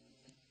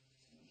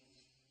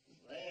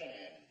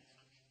 There.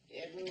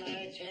 Didn't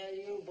I tell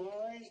you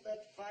boys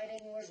that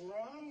fighting was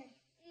wrong?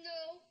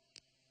 No.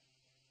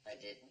 I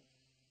didn't.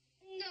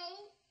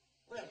 No.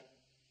 Well,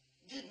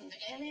 didn't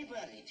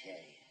anybody tell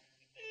you?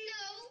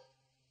 No.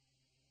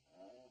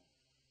 Oh.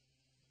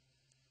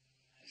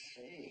 I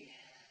see.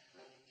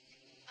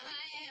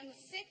 I am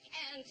sick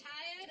and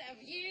tired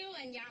of you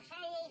and your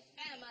whole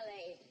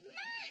family.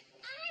 Ma,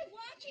 I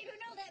want you to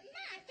know that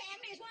my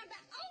family is one of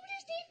the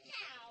oldest in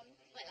town.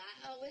 Well,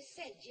 I always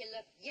said you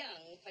look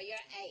young for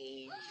your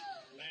age.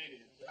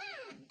 Ladies.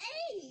 My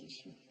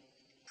age?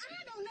 I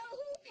don't know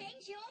who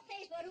paints your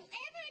face, but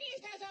whoever it is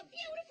does a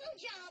beautiful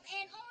job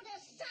and ought to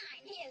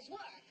sign his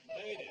work.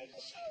 Ladies.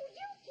 Oh,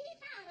 you keep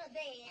out of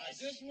this. I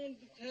just wanted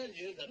to tell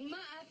you that...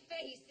 My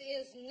face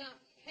is not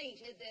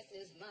painted. This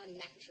is my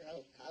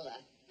natural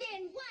color.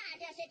 Then why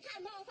does it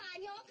come off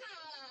on your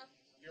collar?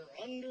 You're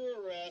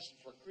under arrest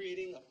for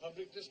creating a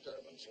public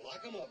disturbance. Lock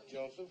 'em up,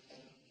 Joseph.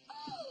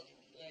 Oh.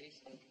 Ladies.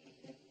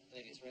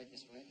 Ladies, right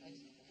this way,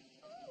 please.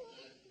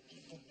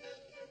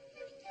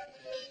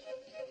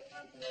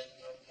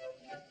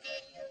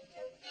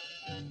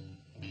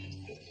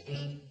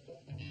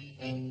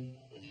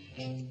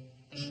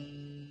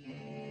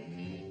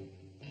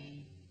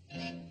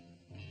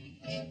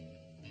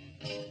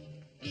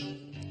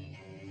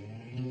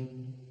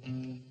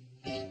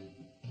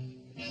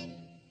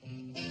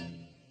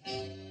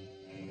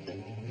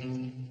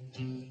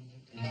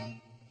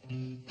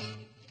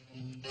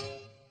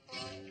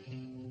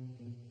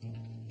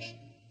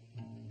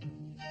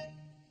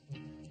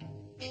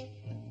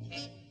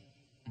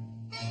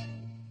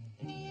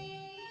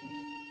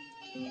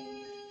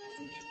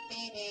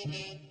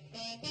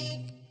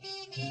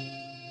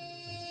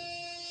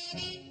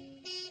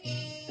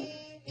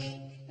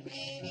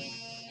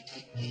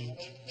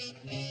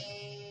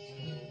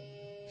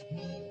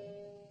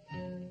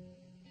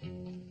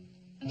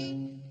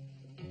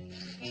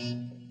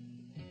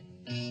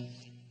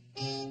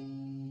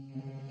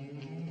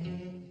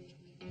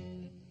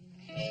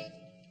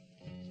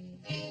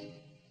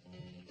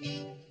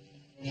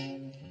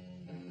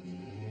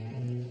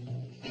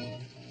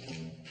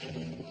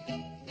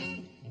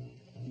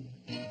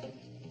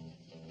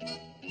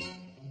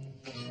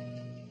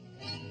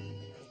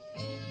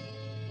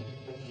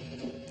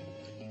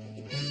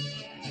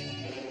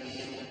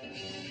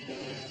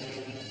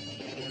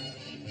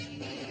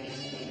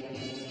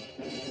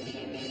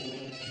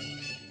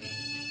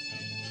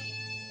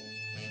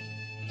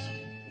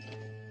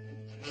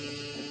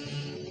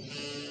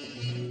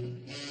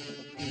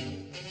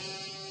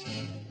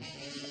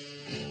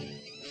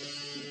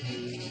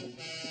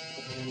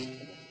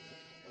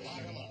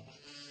 Lock 'em up.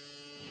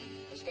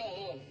 Let's go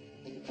home.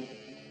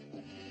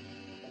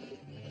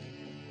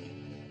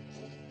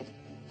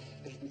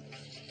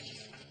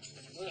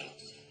 Well,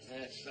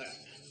 that's that.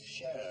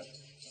 Sheriff,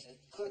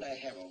 could I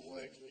have a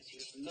word with you?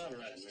 Not right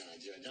now,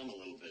 Judge. I'm a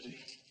little busy.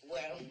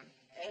 Well,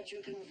 at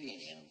your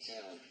convenience.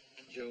 Yeah.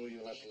 Joe,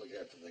 you'll have to look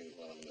after things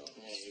while I'm gone.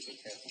 Yeah, you be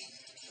careful.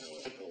 I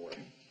will. Don't worry.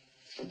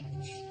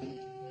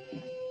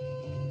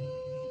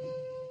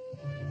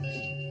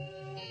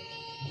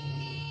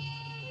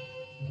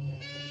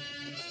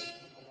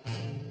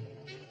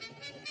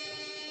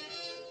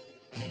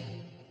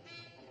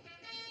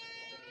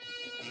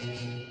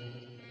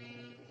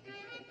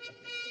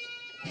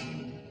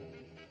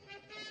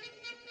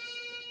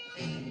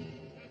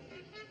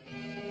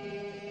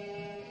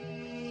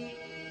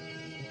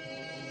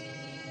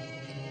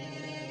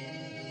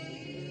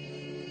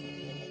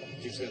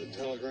 Did you send a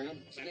telegram?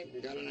 Sent it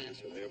and got an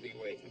answer. They'll be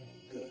waiting.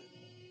 Good.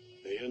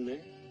 They in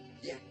there?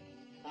 Yeah.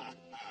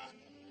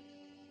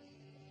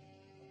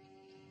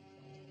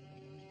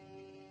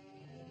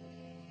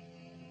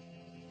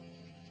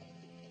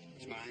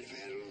 Would you mind if I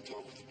had a little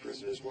talk with the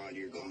prisoners while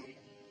you're gone?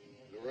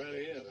 Go right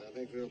ahead. I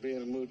think they'll be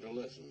in a mood to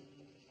listen.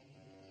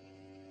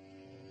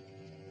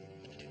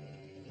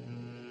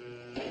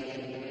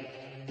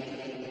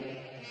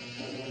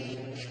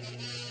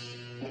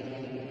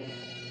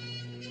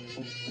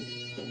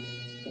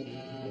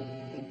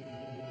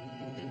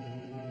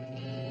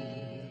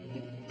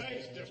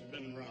 Bank's just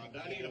been robbed.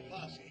 I need a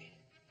posse.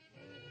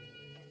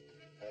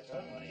 That's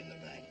someone in the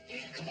bank.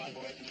 Come on,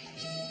 boy.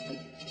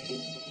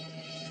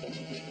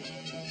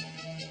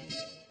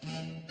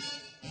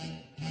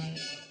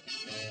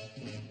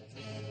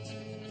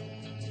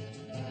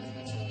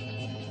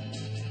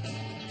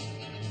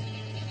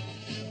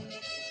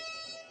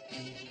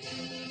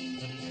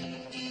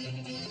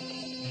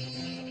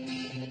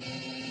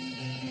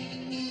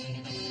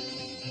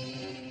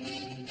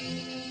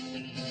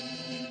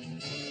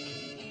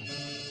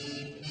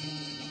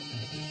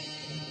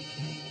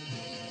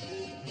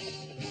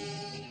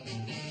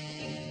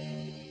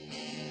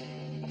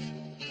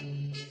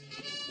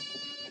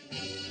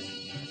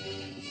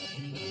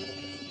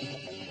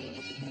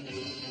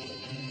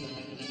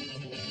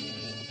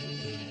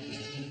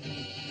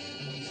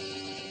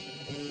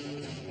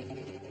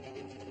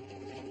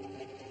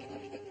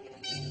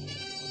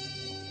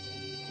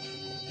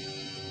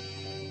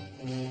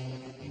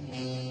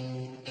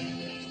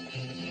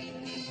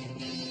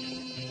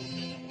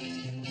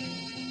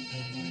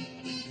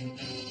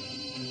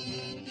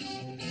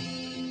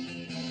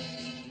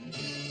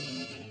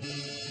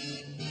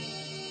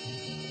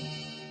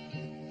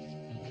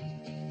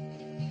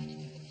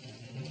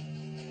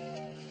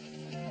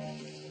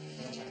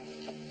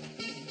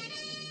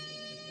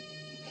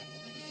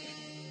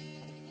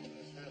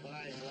 Have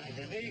eyes like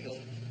an eagle.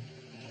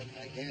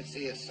 I can't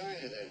see a sign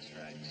of their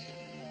tracks.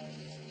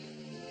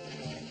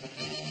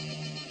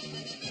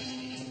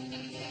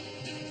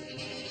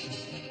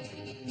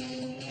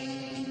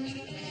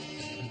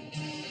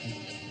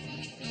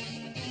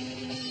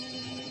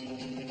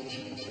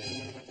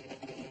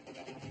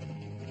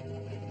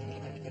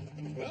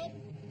 Well,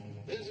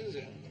 this is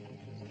it.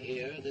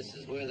 Here, this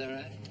is where they're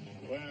at?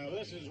 Well,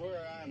 this is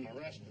where I'm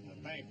arresting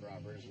the bank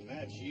robbers, and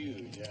that's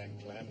you, Jack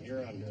Clem.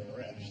 You're under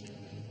arrest.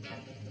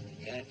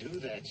 Can't do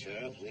that,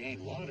 Sheriff. We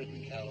ain't wanted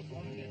in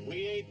California.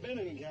 We ain't been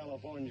in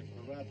California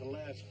for about the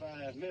last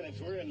 5 minutes.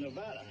 We're in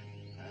Nevada.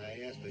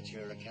 Yes, but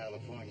you're a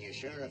California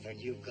sheriff, and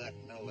you've got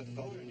no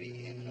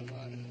authority in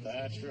Nevada.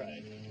 That's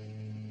right.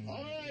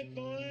 All right,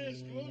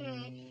 boys, go on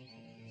out.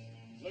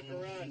 Look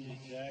around you,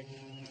 Jack.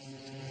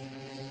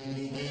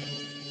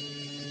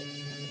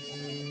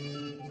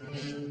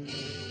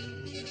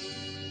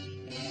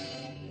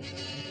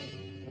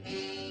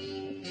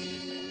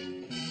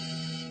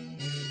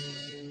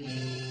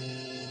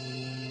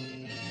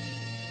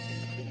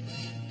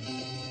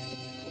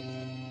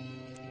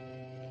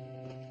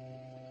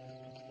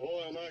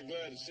 Boy, am I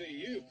glad to see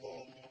you,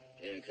 Paul.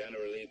 Yeah, kind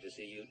of relieved to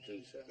see you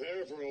too, sir.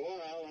 There for a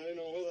while, I didn't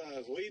know whether I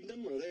was leading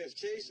them or they was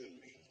chasing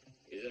me.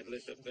 Here's that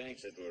list of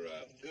banks that were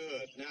robbed.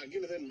 Good. Now,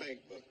 give me them bank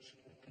books.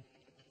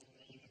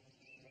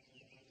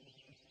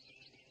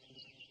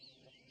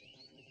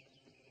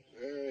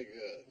 Very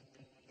good.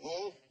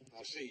 Paul,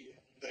 I'll see you.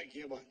 Thank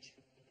you a bunch.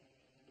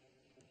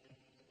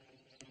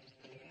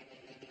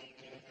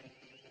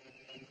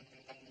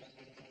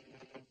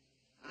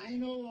 I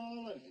know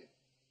all of you.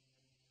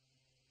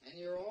 And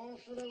you're all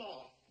for the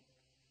law.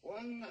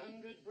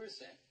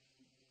 100%.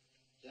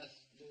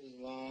 Just as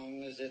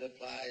long as it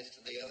applies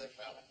to the other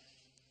fella.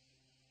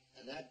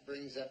 And that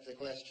brings up the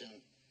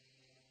question,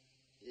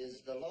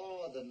 is the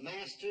law the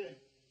master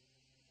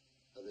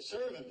or the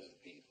servant of the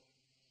people?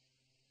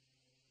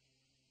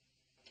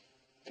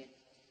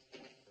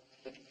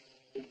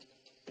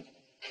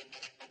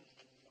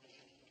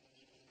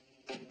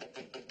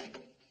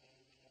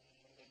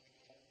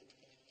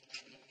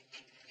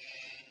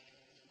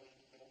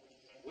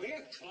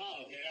 We're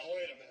closed. Yeah,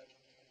 wait a minute.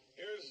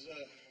 Here's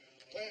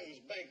Clanton's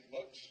bank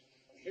books.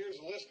 Here's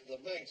a list of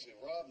the banks they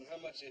robbed and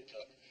how much they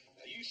took.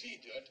 Now, you see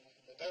to it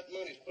that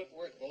money's put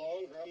where it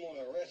belongs, or I'm going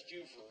to arrest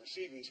you for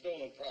receiving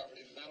stolen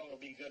properties, and that ought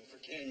to be good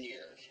for 10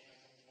 years.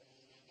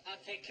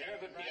 I'll take care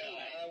of it right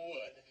away. I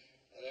would.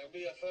 And there'll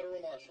be a federal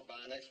marshal by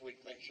next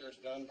week. Make sure it's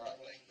done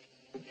properly.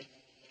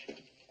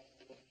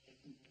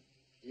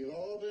 You've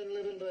all been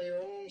living by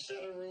your own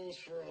set of rules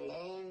for a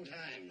long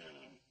time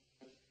now.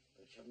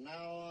 But from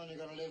now on,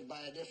 you're going to live by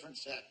a different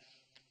set.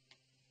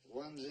 The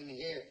ones in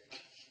here.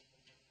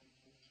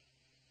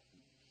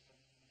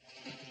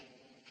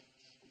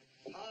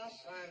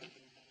 Boss,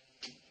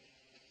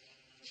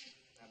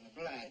 I'm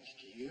obliged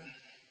to you.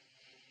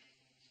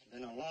 It's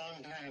been a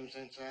long time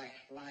since I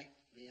liked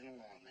being a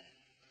lawman.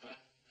 Huh.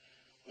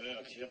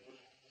 Well, Chip,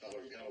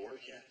 fella's got to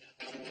work at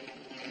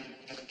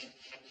it.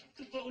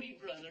 The Bodie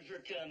brothers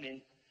are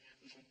coming.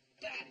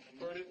 Back,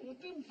 Bernie. Will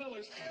them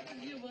fellas ever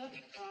give up?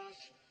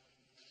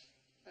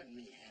 Let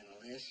me handle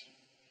this.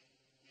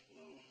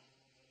 Well,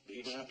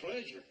 be my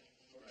pleasure.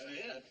 Go right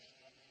ahead.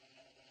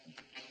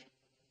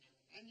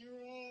 And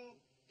you're all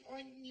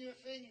pointing your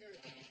finger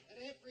at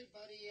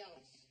everybody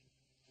else.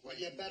 Well,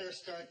 you better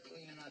start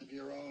cleaning up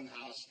your own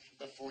house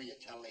before you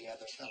tell the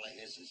other fella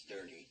his is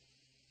dirty.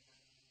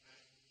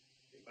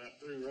 You about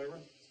through,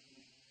 Reverend?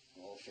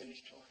 All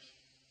finished, horse.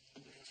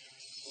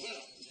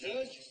 Well,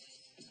 Judge,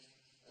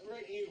 I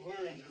reckon you've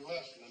learned your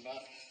lesson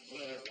about the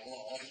letter of the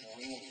law, so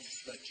I'm going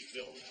to let you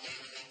go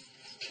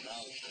now. No,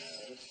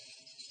 Sheriff.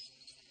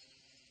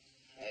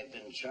 I've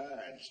been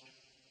charged.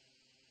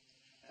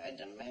 I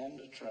demand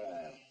a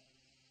trial.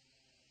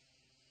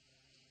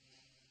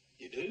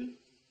 You do?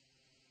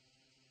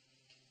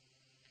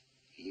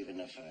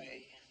 Even if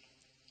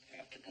I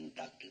have to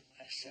conduct it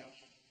myself.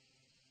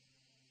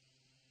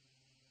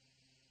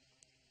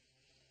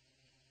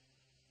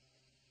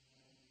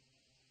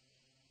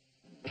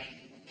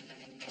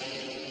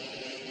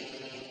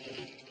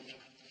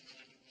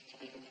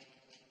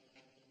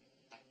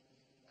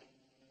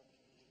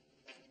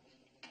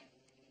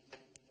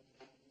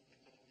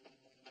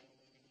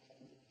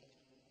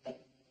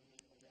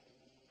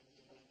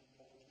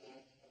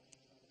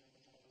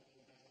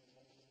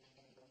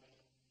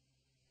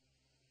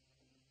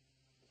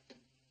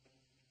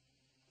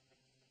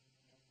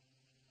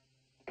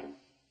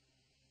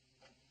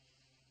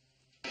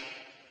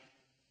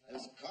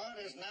 This court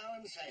is now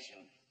in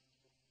session.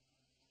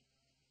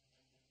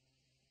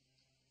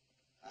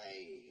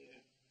 I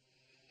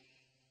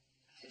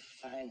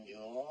find you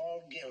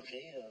all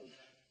guilty of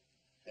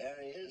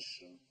various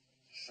and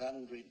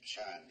sundry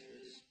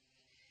charges.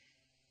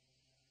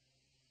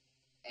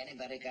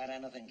 Anybody got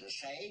anything to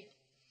say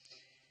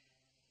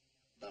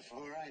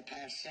before I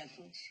pass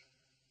sentence?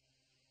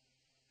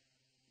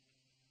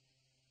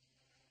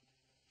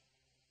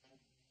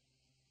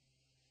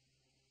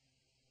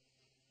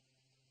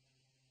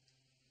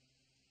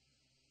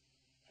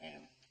 Well,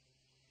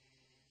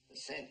 the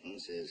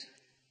sentence is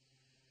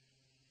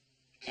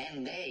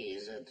 10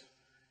 days of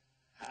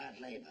hard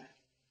labor.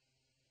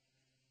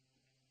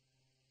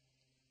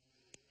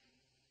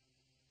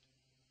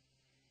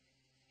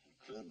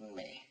 Including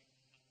me.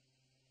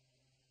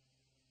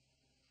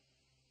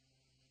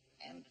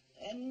 And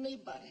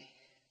anybody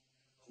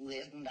who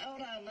isn't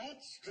out on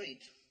that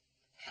street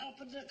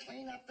helping to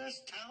clean up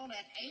this town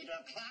at 8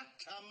 o'clock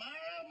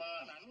tomorrow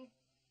morning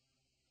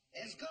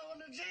is going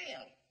to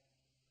jail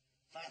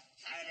for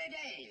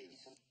 30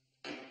 days.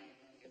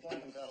 Get one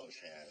of those,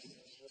 Sheriff.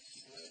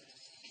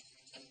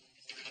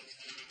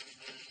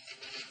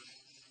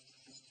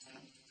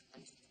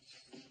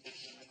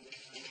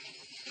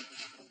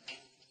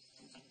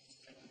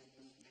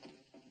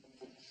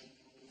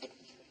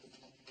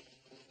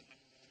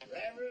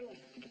 Reverend,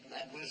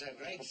 that was a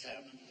great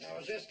sermon. I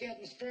was just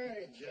getting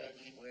started,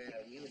 Judge. Well,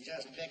 you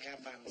just pick up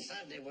on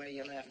Sunday where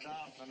you left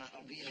off, and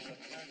I'll be at the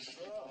first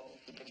row.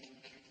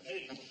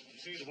 Hey, you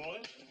see the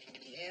boys?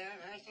 Yeah,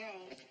 I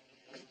saw.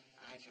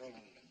 I told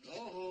them to go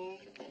home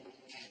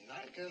and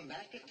not come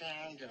back to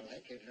town till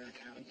they could learn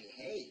how to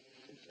behave.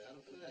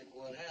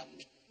 What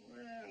happened?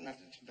 Well,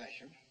 nothing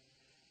special.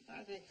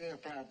 I think they'll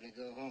probably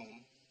go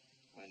home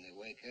when they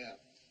wake up.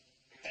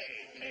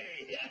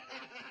 Hey.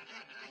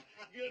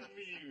 Good for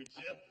you,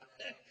 Joe.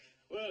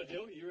 Well,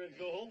 Joe, you ready to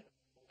go home?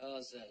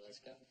 Oh, sir, let's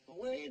go.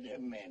 Wait a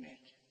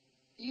minute.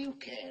 You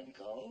can't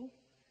go.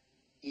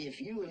 If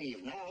you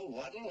leave now,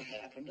 what'll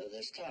happen to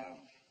this town?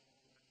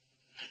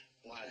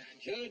 Why,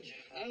 Judge,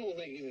 I don't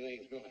think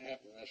anything's going to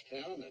happen in this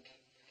town that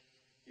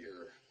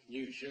your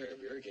new sheriff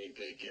here can't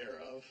take care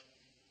of.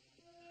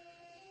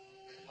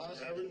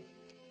 Reverend?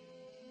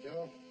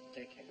 Joe,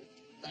 Take care.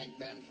 thank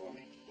Ben for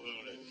me.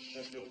 Well, then,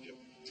 let's go, Joe.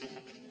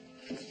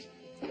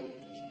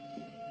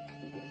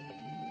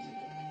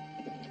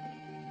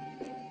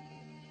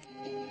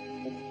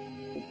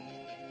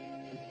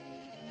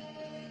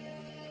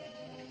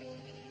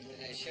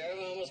 Sheriff,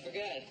 I almost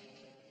forgot.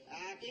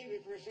 I'll keep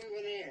it for a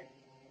souvenir.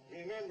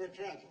 Remember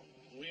trouble.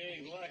 We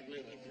ain't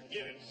likely to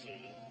forget it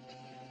soon.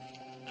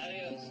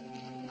 Adios.